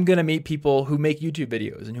 because I'm going to meet people who make YouTube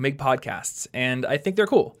videos and who make podcasts, and I think they're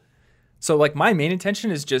cool. So like my main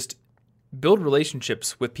intention is just build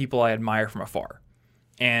relationships with people I admire from afar,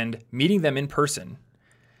 and meeting them in person.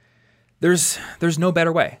 There's no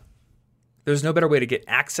better way. There's no better way to get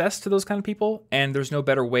access to those kind of people, and there's no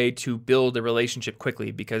better way to build a relationship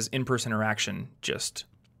quickly because in-person interaction just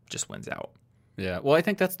wins out. Yeah, well, I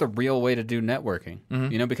think that's the real way to do networking.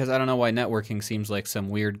 You know, because I don't know why networking seems like some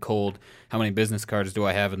weird, cold, how many business cards do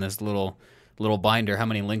I have in this little binder? How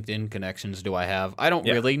many LinkedIn connections do I have? I don't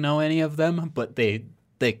really know any of them, but they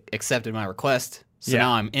accepted my request, so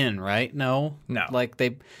now I'm in, right? No. Like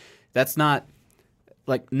that's not,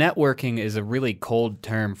 like networking is a really cold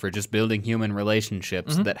term for just building human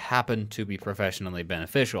relationships that happen to be professionally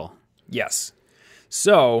beneficial. Yes.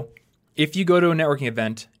 So if you go to a networking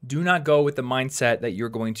event, do not go with the mindset that you're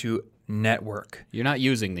going to network. You're not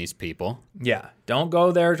using these people. Yeah. Don't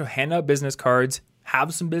go there to hand out business cards.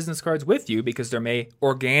 Have some business cards with you because there may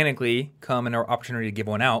organically come an opportunity to give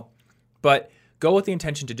one out. But go with the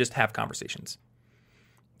intention to just have conversations.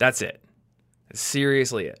 That's it. That's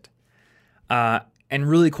seriously it. And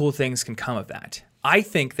really cool things can come of that. I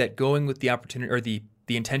think that going with the opportunity or the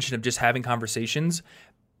intention of just having conversations,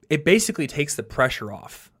 it basically takes the pressure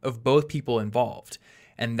off of both people involved.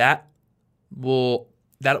 And that will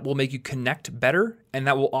make you connect better, and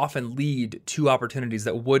that will often lead to opportunities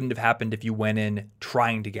that wouldn't have happened if you went in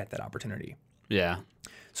trying to get that opportunity. Yeah.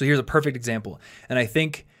 So here's a perfect example. And I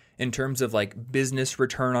think in terms of like business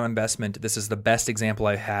return on investment, this is the best example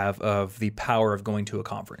I have of the power of going to a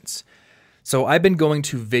conference. So I've been going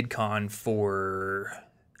to VidCon for,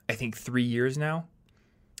 I think, 3 years now.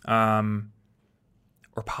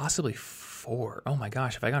 Or possibly 4. Oh my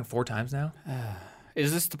gosh, have I gone 4 times now?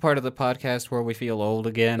 Is this the part of the podcast where we feel old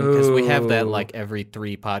again? Because we have that like every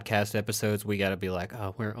 3 podcast episodes. We got to be like,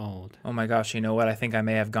 oh, we're old. Oh my gosh, you know what? I think I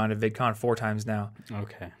may have gone to VidCon 4 times now.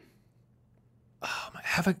 Okay.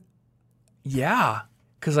 Yeah,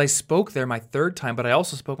 because I spoke there my 3rd time, but I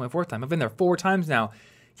also spoke my 4th time. I've been there 4 times now.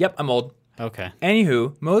 Yep, I'm old. Okay.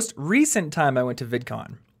 Anywho, most recent time I went to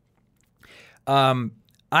VidCon,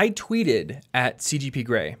 I tweeted at CGP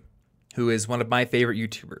Grey, who is one of my favorite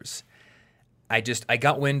YouTubers. I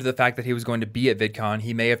got wind of the fact that he was going to be at VidCon.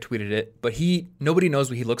 He may have tweeted it, but nobody knows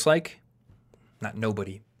what he looks like. Not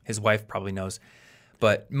nobody. His wife probably knows,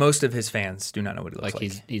 but most of his fans do not know what he looks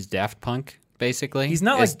like. He's Daft Punk, basically. He's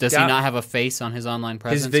not like. Does he not have a face on his online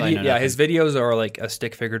presence? His videos are like a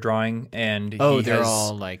stick figure drawing, and they're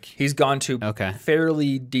all like. He's gone to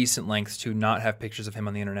fairly decent lengths to not have pictures of him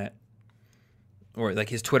on the internet, or like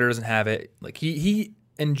his Twitter doesn't have it. Like he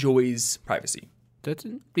enjoys privacy. That's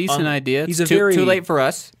a decent idea. He's too late for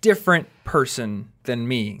us. Different person than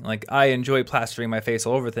me. Like I enjoy plastering my face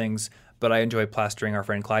all over things, but I enjoy plastering our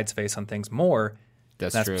friend Clyde's face on things more.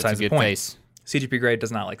 That's That's true. It's a besides the good point. pace. CGP Grey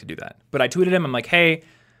does not like to do that. But I tweeted him. I'm like, hey,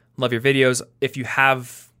 love your videos. If you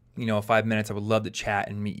have, 5 minutes, I would love to chat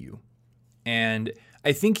and meet you. And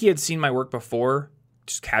I think he had seen my work before,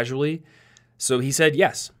 just casually. So he said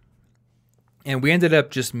yes. And we ended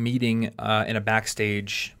up just meeting in a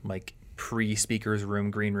backstage, like pre-speakers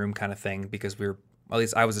room, green room kind of thing, because at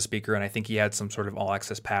least I was a speaker, and I think he had some sort of all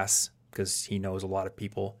access pass because he knows a lot of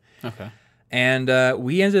people. Okay. And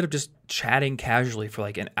we ended up just chatting casually for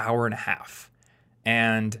like an hour and a half.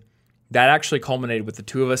 And that actually culminated with the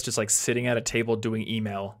two of us just like sitting at a table doing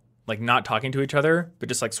email, like not talking to each other, but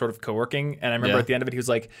just like sort of co-working. And I remember at the end of it, he was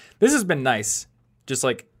like, this has been nice. Just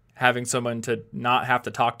like having someone to not have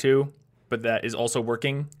to talk to, but that is also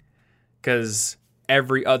working. Because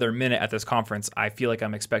every other minute at this conference, I feel like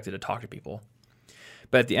I'm expected to talk to people.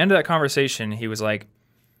 But at the end of that conversation, he was like,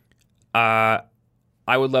 I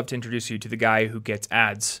would love to introduce you to the guy who gets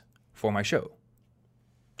ads for my show.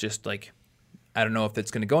 Just like, I don't know if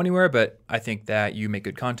it's going to go anywhere, but I think that you make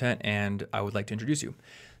good content and I would like to introduce you.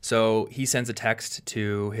 So he sends a text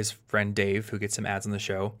to his friend Dave, who gets some ads on the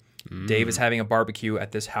show. Dave is having a barbecue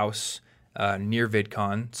at this house near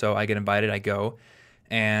VidCon. So I get invited, I go,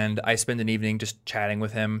 and I spend an evening just chatting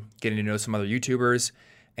with him, getting to know some other YouTubers.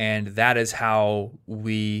 And that is how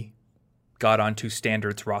we got onto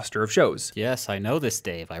Standard's roster of shows. Yes, I know this,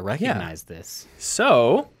 Dave. I recognize this.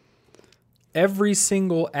 So every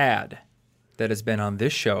single ad that has been on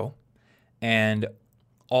this show and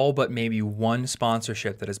all but maybe one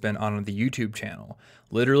sponsorship that has been on the YouTube channel,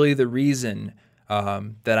 literally the reason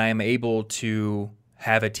that I am able to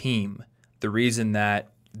have a team, the reason that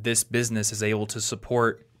this business is able to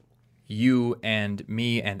support you and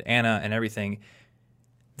me and Anna and everything,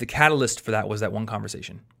 the catalyst for that was that one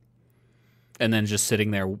conversation. And then just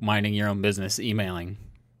sitting there minding your own business, emailing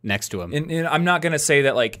next to him. And I'm not going to say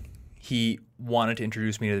that like he wanted to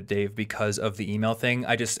introduce me to Dave because of the email thing.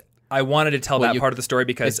 I wanted to tell that part of the story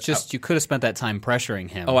because it's just you could have spent that time pressuring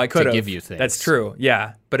him I could to have. give you things. That's true.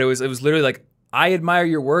 Yeah. But it was literally like, I admire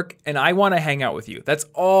your work and I want to hang out with you. That's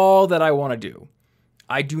all that I want to do.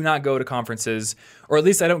 I do not go to conferences, or at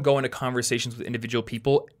least I don't go into conversations with individual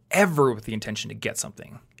people ever with the intention to get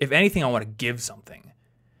something. If anything, I want to give something.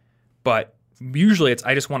 But usually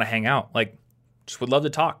I just want to hang out. Like, just would love to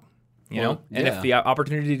talk, you know? And if the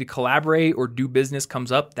opportunity to collaborate or do business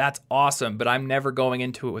comes up, that's awesome. But I'm never going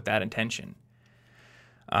into it with that intention.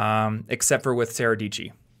 Except for with Sarah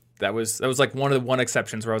Dici. That was like one of the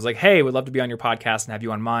exceptions where I was like, hey, would love to be on your podcast and have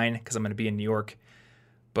you on mine because I'm going to be in New York.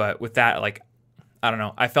 But with that, like, I don't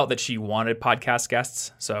know. I felt that she wanted podcast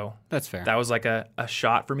guests. So that's fair. That was like a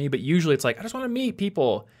shot for me. But usually it's like, I just want to meet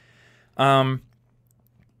people. And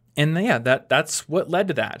yeah, that's what led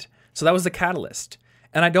to that. So that was the catalyst.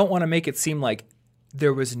 And I don't want to make it seem like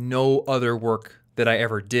there was no other work that I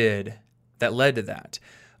ever did that led to that.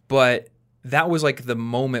 But that was like the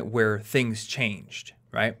moment where things changed,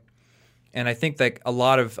 right? And I think like a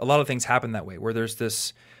lot of things happen that way, where there's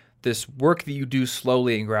this work that you do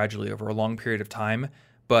slowly and gradually over a long period of time,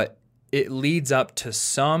 but it leads up to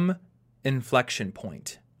some inflection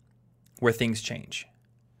point where things change.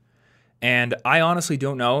 And I honestly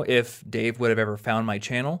don't know if Dave would have ever found my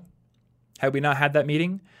channel had we not had that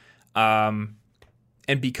meeting. And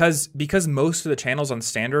because most of the channels on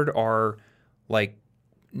Standard are like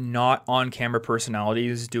not on-camera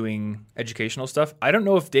personalities doing educational stuff, I don't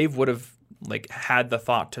know if Dave would have like had the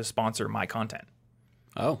thought to sponsor my content.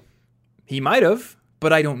 Oh. He might have,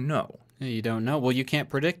 but I don't know. You don't know. Well, you can't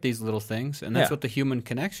predict these little things, and that's what the human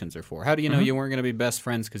connections are for. How do you know you weren't going to be best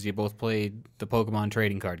friends because you both played the Pokemon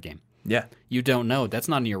trading card game? Yeah. You don't know. That's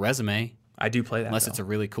not on your resume. I do play that, unless though. It's a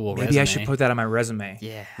really cool resume. Maybe I should put that on my resume.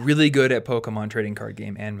 Yeah. Really good at Pokemon trading card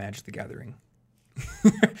game and Magic the Gathering.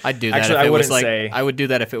 I'd do that. Actually, if it I was wouldn't like, say. I would do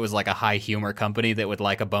that if it was like a high humor company that would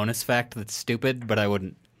like a bonus fact that's stupid, but I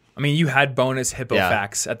wouldn't. I mean, you had bonus hippo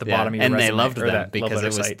facts at the bottom of your and resume. they loved or them that because love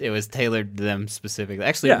letter site. it was tailored to them specifically.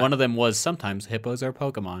 Actually, one of them was sometimes hippos are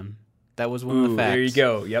Pokemon. That was one of the facts. There you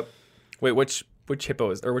go. Yep. Wait, which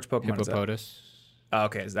hippo is, or which Pokemon is that? Hippopotas. Oh,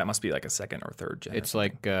 okay, so that must be like a second or third gen. It's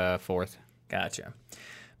like fourth. Gotcha.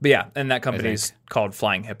 But yeah, and that company is called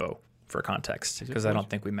Flying Hippo for context, because I don't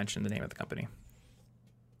think we mentioned the name of the company.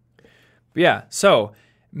 But yeah, so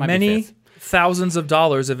many thousands of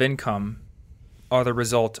dollars of income are the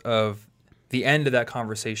result of the end of that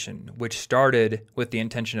conversation, which started with the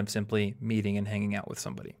intention of simply meeting and hanging out with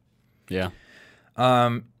somebody. Yeah.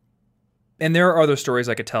 And there are other stories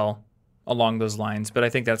I could tell along those lines, but I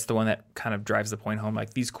think that's the one that kind of drives the point home.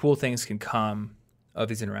 Like, these cool things can come of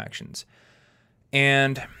these interactions.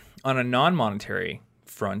 And on a non-monetary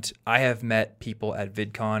front, I have met people at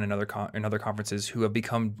VidCon and other conferences who have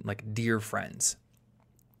become like dear friends.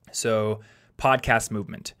 So podcast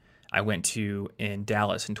movement I went to in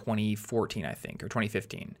Dallas in 2014, I think, or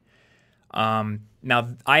 2015. Now,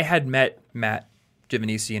 I had met Matt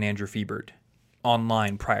Giovanisi and Andrew Fiebert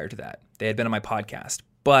online prior to that. They had been on my podcast,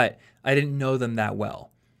 but I didn't know them that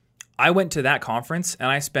well. I went to that conference and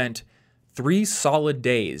I spent 3 solid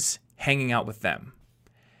days hanging out with them.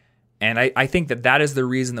 And I think that is the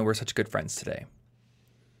reason that we're such good friends today.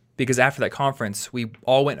 Because after that conference, we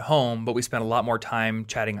all went home, but we spent a lot more time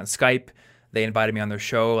chatting on Skype. They invited me on their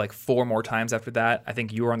show like 4 more times after that. I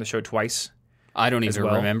think you were on the show twice. I don't even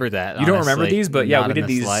remember that. You don't remember these, but yeah, we did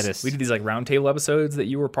these. Slightest. We did these like roundtable episodes that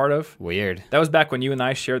you were part of. Weird. That was back when you and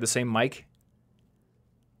I shared the same mic.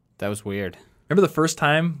 That was weird. Remember the first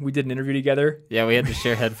time we did an interview together? Yeah, we had to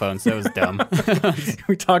share headphones. That was dumb.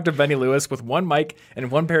 We talked to Benny Lewis with one mic and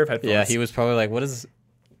one pair of headphones. Yeah, he was probably like, "What is?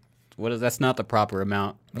 That's not the proper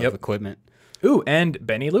amount of equipment." Ooh, and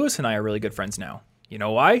Benny Lewis and I are really good friends now. You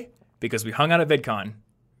know why? Because we hung out at VidCon.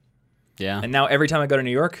 Yeah. And now every time I go to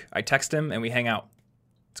New York, I text him and we hang out.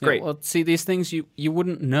 It's great. Yeah, well, see, these things you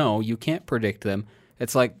wouldn't know. You can't predict them.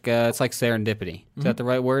 It's like serendipity. Is that the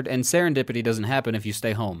right word? And serendipity doesn't happen if you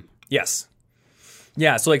stay home. Yes.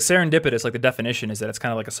 Yeah, so like serendipitous, like the definition is that it's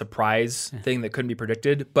kind of like a surprise thing that couldn't be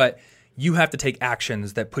predicted, but you have to take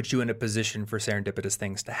actions that put you in a position for serendipitous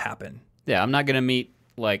things to happen. Yeah, I'm not going to meet,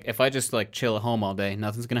 like, if I just, like, chill at home all day,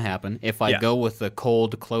 nothing's going to happen. If I go with the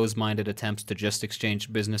cold, closed-minded attempts to just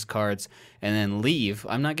exchange business cards and then leave,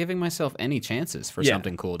 I'm not giving myself any chances for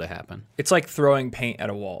something cool to happen. It's like throwing paint at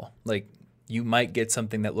a wall. Like, you might get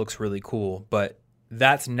something that looks really cool, but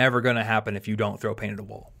that's never going to happen if you don't throw paint at a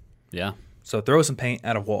wall. Yeah. So throw some paint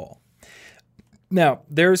at a wall. Now,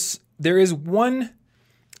 there is one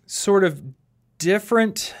sort of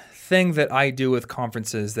different thing that I do with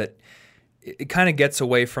conferences that it kind of gets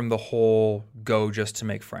away from the whole go just to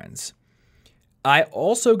make friends. I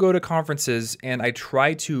also go to conferences and I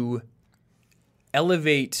try to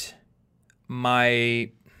elevate my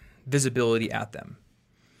visibility at them.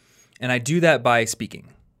 And I do that by speaking.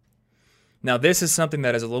 Now, this is something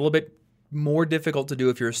that is a little bit more difficult to do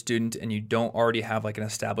if you're a student and you don't already have like an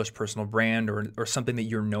established personal brand or something that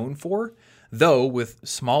you're known for. Though with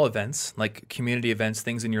small events, like community events,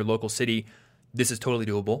 things in your local city, this is totally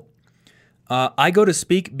doable. I go to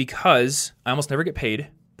speak because I almost never get paid,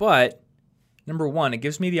 but number one, it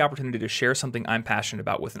gives me the opportunity to share something I'm passionate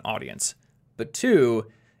about with an audience. But 2,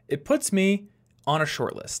 it puts me on a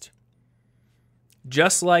short list.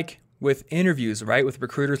 Just like with interviews, right? With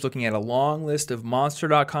recruiters looking at a long list of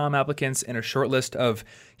Monster.com applicants and a short list of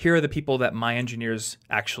here are the people that my engineers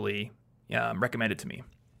actually recommended to me.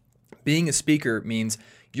 Being a speaker means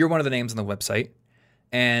you're one of the names on the website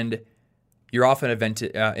and you're often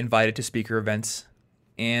invited to speaker events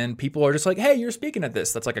and people are just like, hey, you're speaking at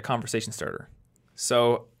this. That's like a conversation starter.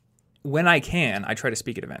 So when I can, I try to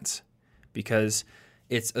speak at events because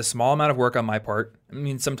it's a small amount of work on my part. I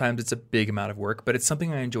mean, sometimes it's a big amount of work, but it's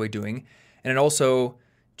something I enjoy doing. And it also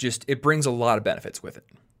it brings a lot of benefits with it.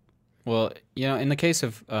 Well, in the case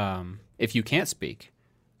of if you can't speak,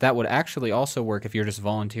 that would actually also work if you're just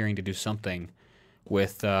volunteering to do something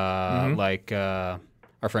with like our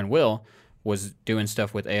friend Will was doing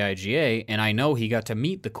stuff with AIGA, and I know he got to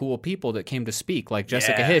meet the cool people that came to speak, like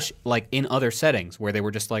Jessica Hish, like in other settings where they were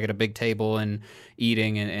just like at a big table and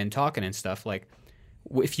eating and talking and stuff. Like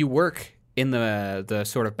if you work in the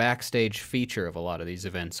sort of backstage feature of a lot of these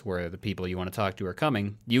events where the people you want to talk to are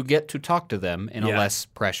coming, you get to talk to them in a less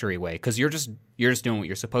pressury way because you're just doing what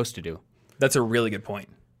you're supposed to do. That's a really good point.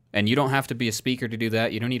 And you don't have to be a speaker to do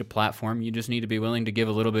that. You don't need a platform. You just need to be willing to give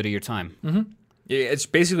a little bit of your time. Mm-hmm. It's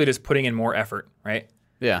basically just putting in more effort, right?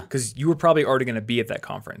 Yeah. Because you were probably already going to be at that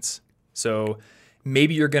conference. So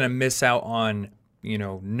maybe you're going to miss out on,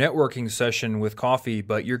 networking session with coffee,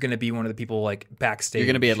 but you're going to be one of the people like backstage. You're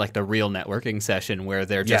going to be at like the real networking session where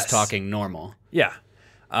they're just talking normal. Yeah.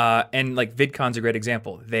 And like VidCon's a great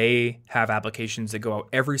example. They have applications that go out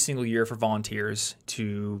every single year for volunteers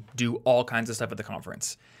to do all kinds of stuff at the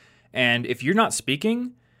conference. And if you're not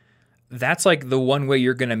speaking, that's like the one way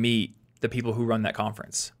you're going to meet the people who run that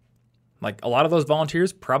conference. Like a lot of those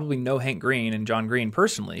volunteers probably know Hank Green and John Green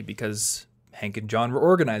personally because Hank and John were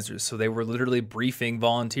organizers. So they were literally briefing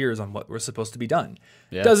volunteers on what was supposed to be done.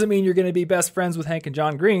 Yeah. Doesn't mean you're going to be best friends with Hank and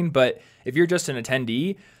John Green, but if you're just an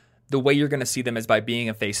attendee, the way you're going to see them is by being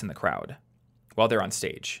a face in the crowd while they're on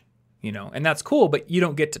stage, and that's cool, but you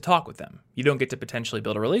don't get to talk with them. You don't get to potentially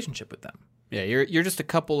build a relationship with them. Yeah, you're just a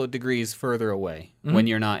couple of degrees further away when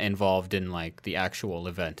you're not involved in like the actual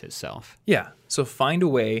event itself. Yeah, so find a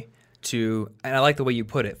way to, and I like the way you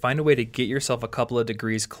put it, find a way to get yourself a couple of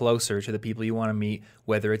degrees closer to the people you want to meet,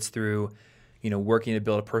 whether it's through, working to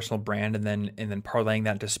build a personal brand and then parlaying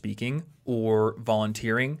that into speaking or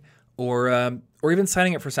volunteering or even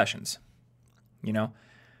signing up for sessions.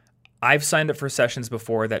 I've signed up for sessions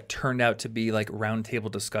before that turned out to be like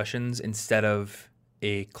roundtable discussions instead of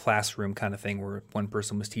a classroom kind of thing where one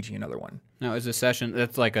person was teaching another one. Now, is a session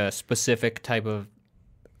that's like a specific type of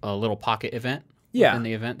a little pocket event? Yeah. In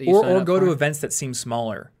the event that you sign or up go for? to events that seem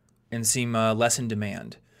smaller and seem less in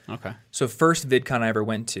demand. Okay. So first VidCon I ever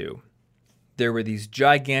went to, there were these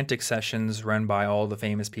gigantic sessions run by all the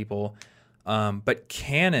famous people. But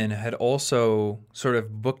Canon had also sort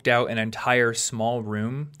of booked out an entire small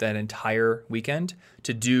room that entire weekend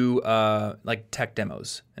to do like tech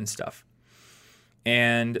demos and stuff.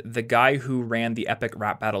 And the guy who ran the Epic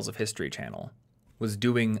Rap Battles of History channel was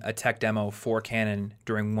doing a tech demo for Canon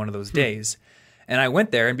during one of those days. And I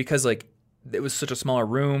went there, and because like it was such a smaller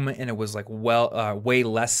room and it was like way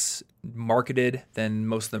less marketed than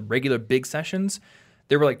most of the regular big sessions,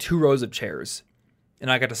 there were like 2 rows of chairs.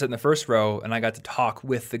 And I got to sit in the first row, and I got to talk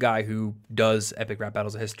with the guy who does Epic Rap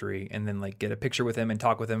Battles of History, and then like get a picture with him and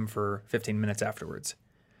talk with him for 15 minutes afterwards.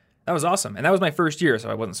 That was awesome. And that was my first year, so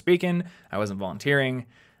I wasn't speaking, I wasn't volunteering,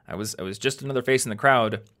 I was just another face in the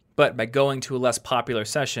crowd. But by going to a less popular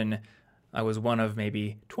session, I was one of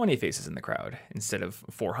maybe 20 faces in the crowd instead of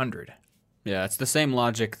 400. Yeah, it's the same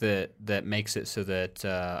logic that makes it so that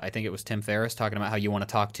I think it was Tim Ferriss talking about how you want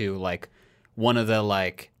to talk to like one of the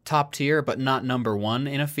like top tier but not number one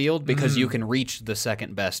in a field because you can reach the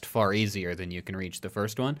second best far easier than you can reach the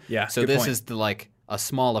first one. Yeah, so good this point. is like a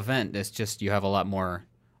small event. It's just you have a lot more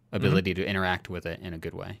ability to interact with it in a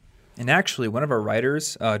good way. And actually, one of our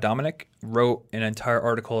writers, Dominic, wrote an entire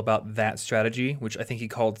article about that strategy, which I think he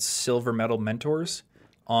called Silver Medal Mentors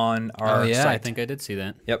on our site. I think I did see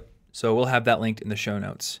that. Yep. So we'll have that linked in the show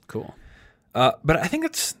notes. Cool. But I think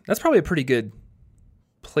that's probably a pretty good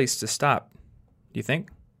place to stop. Do you think?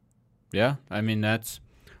 Yeah, I mean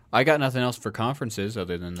I got nothing else for conferences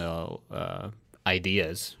other than the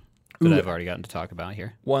ideas that I've already gotten to talk about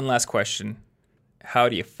here. One last question. How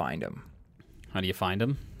do you find them? How do you find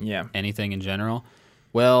them? Yeah. Anything in general?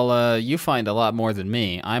 Well, you find a lot more than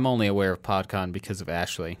me. I'm only aware of PodCon because of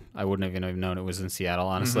Ashley. I wouldn't have even known it was in Seattle,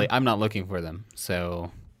 honestly. I'm not looking for them,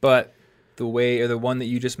 so... But the one that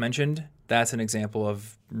you just mentioned, that's an example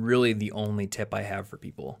of really the only tip I have for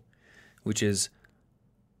people, which is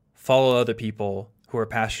follow other people who are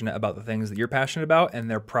passionate about the things that you're passionate about, and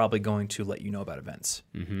they're probably going to let you know about events,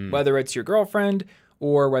 whether it's your girlfriend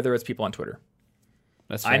or whether it's people on Twitter.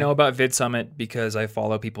 That's fair. I know about VidSummit because I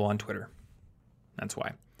follow people on Twitter. That's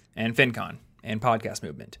why. And FinCon and Podcast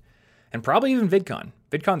Movement. And probably even VidCon.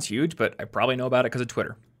 VidCon's huge, but I probably know about it because of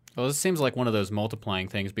Twitter. Well, this seems like one of those multiplying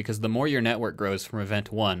things because the more your network grows from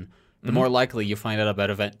event 1, the more likely you find out about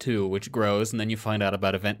event 2, which grows, and then you find out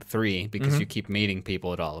about event 3 because you keep meeting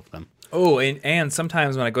people at all of them. Oh, and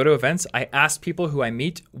sometimes when I go to events, I ask people who I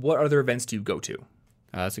meet, what other events do you go to?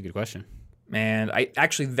 That's a good question. And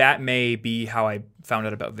that may be how I found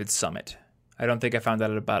out about VidSummit. I don't think I found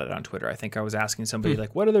out about it on Twitter. I think I was asking somebody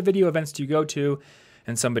like, what other video events do you go to?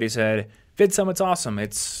 And somebody said, VidSummit's awesome.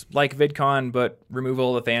 It's like VidCon, but remove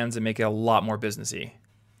all the fans and make it a lot more businessy.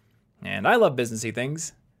 And I love businessy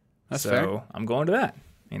things. That's so fair. I'm going to that,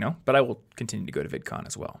 but I will continue to go to VidCon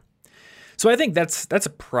as well. So I think that's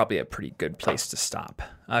probably a pretty good place to stop.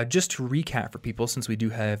 Just to recap for people, since we do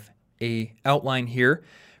have a outline here,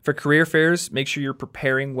 for career fairs, make sure you're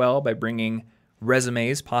preparing well by bringing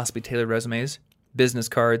resumes, possibly tailored resumes, business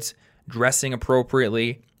cards, dressing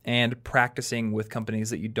appropriately, and practicing with companies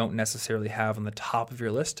that you don't necessarily have on the top of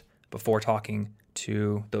your list before talking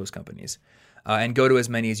to those companies. And go to as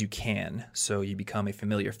many as you can so you become a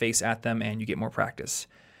familiar face at them and you get more practice.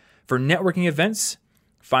 For networking events,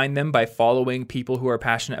 find them by following people who are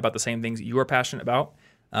passionate about the same things you are passionate about,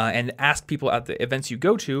 and ask people at the events you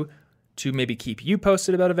go to maybe keep you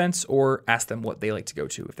posted about events or ask them what they like to go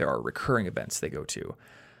to if there are recurring events they go to.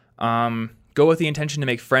 Go with the intention to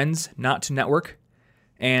make friends, not to network,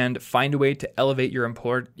 and find a way to elevate your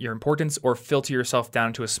importance or filter yourself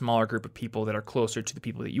down to a smaller group of people that are closer to the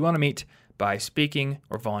people that you want to meet by speaking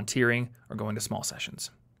or volunteering or going to small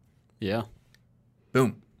sessions. Yeah.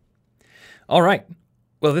 Boom. All right.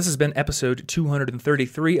 Well, this has been episode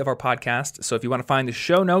 233 of our podcast. So if you want to find the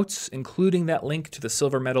show notes, including that link to the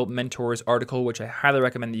Silver Medal Mentors article, which I highly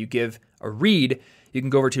recommend that you give a read, you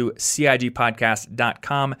can go over to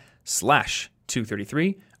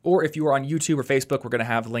cigpodcast.com/233. Or if you are on YouTube or Facebook, we're going to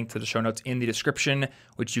have a link to the show notes in the description,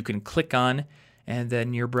 which you can click on, and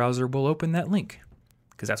then your browser will open that link.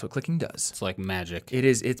 because that's what clicking does. It's like magic. It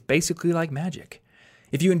is. It's basically like magic.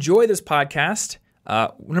 If you enjoy this podcast,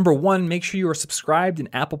 number one, make sure you are subscribed in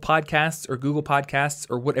Apple Podcasts or Google Podcasts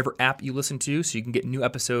or whatever app you listen to so you can get new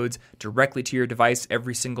episodes directly to your device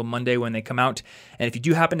every single Monday when they come out. And if you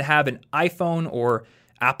do happen to have an iPhone or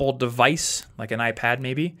Apple device, like an iPad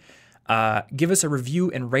maybe, give us a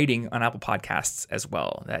review and rating on Apple Podcasts as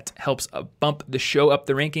well. That helps bump the show up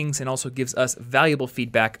the rankings and also gives us valuable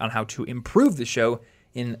feedback on how to improve the show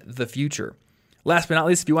in the future. Last but not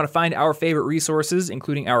least, if you want to find our favorite resources,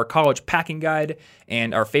 including our college packing guide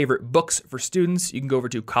and our favorite books for students, you can go over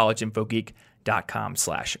to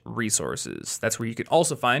collegeinfogeek.com/resources. That's where you can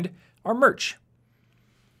also find our merch.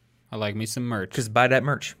 I like me some merch. Just buy that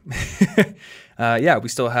merch. We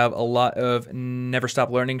still have a lot of Never Stop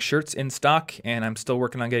Learning shirts in stock, and I'm still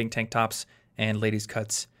working on getting tank tops and ladies'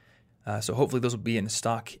 cuts. So hopefully those will be in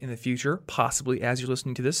stock in the future, possibly as you're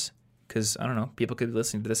listening to this, because, I don't know, people could be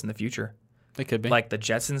listening to this in the future. They could be. Like the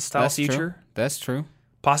Jetsons style future. True. That's true.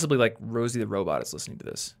 Possibly like Rosie the Robot is listening to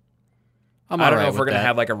this. I don't know if we're going to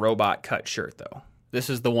have like a robot cut shirt, though. This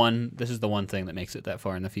is the one thing that makes it that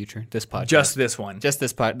far in the future. This podcast. Just this one. Just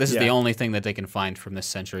this pod. This is the only thing that they can find from this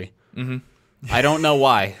century. Mm-hmm. I don't know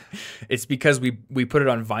why. It's because we put it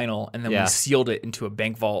on vinyl and then we sealed it into a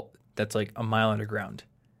bank vault that's like a mile underground.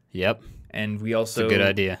 Yep. And we also... It's a good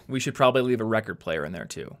idea. We should probably leave a record player in there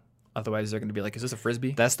too. Otherwise they're going to be like, is this a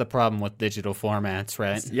Frisbee? That's the problem with digital formats,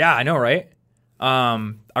 right? Yeah, I know, right?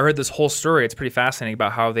 I read this whole story. It's pretty fascinating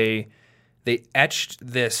about how they etched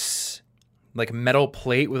this like metal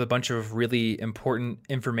plate with a bunch of really important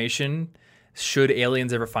information should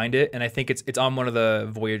aliens ever find it. And I think it's on one of the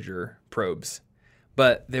Voyager probes.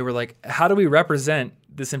 But they were like, how do we represent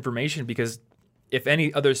this information? Because if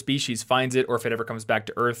any other species finds it, or if it ever comes back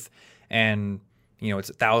to Earth and, it's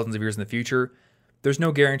thousands of years in the future, there's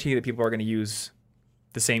no guarantee that people are going to use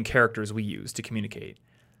the same characters we use to communicate.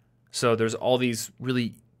 So there's all these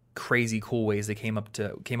really crazy cool ways they came up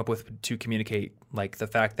with to communicate, like the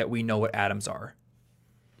fact that we know what atoms are,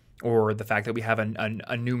 or the fact that we have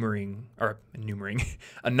a numbering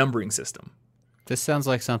system. This sounds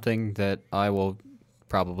like something that I will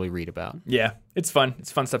probably read about. Yeah, it's fun.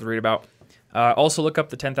 It's fun stuff to read about. Also look up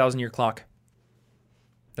the 10,000-year clock.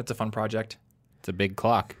 That's a fun project. It's a big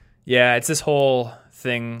clock. Yeah, it's this whole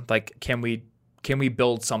thing, like, can we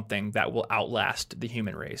build something that will outlast the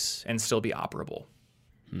human race and still be operable?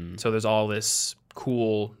 So there's all this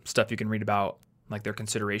cool stuff you can read about, like their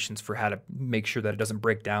considerations for how to make sure that it doesn't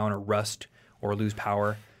break down or rust or lose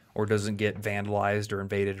power or doesn't get vandalized or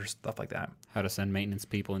invaded or stuff like that. How to send maintenance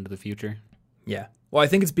people into the future. Yeah. Well, I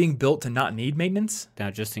think it's being built to not need maintenance.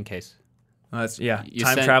 Now, just in case.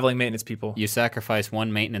 Time-traveling maintenance people. You sacrifice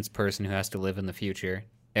one maintenance person who has to live in the future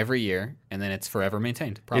every year, and then it's forever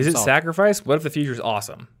maintained. Is it sacrifice? What if the future's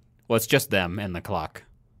awesome? Well, it's just them and the clock.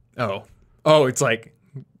 Oh, it's like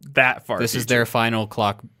that far. This is their final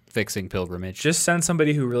clock fixing pilgrimage. Just send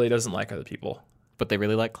somebody who really doesn't like other people. But they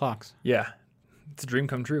really like clocks. Yeah. It's a dream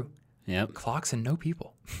come true. Yep. Clocks and no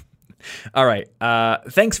people. All right.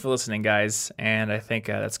 Thanks for listening, guys. And I think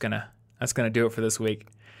that's gonna do it for this week.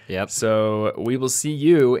 Yep. So we will see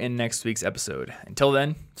you in next week's episode. Until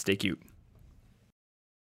then, stay cute.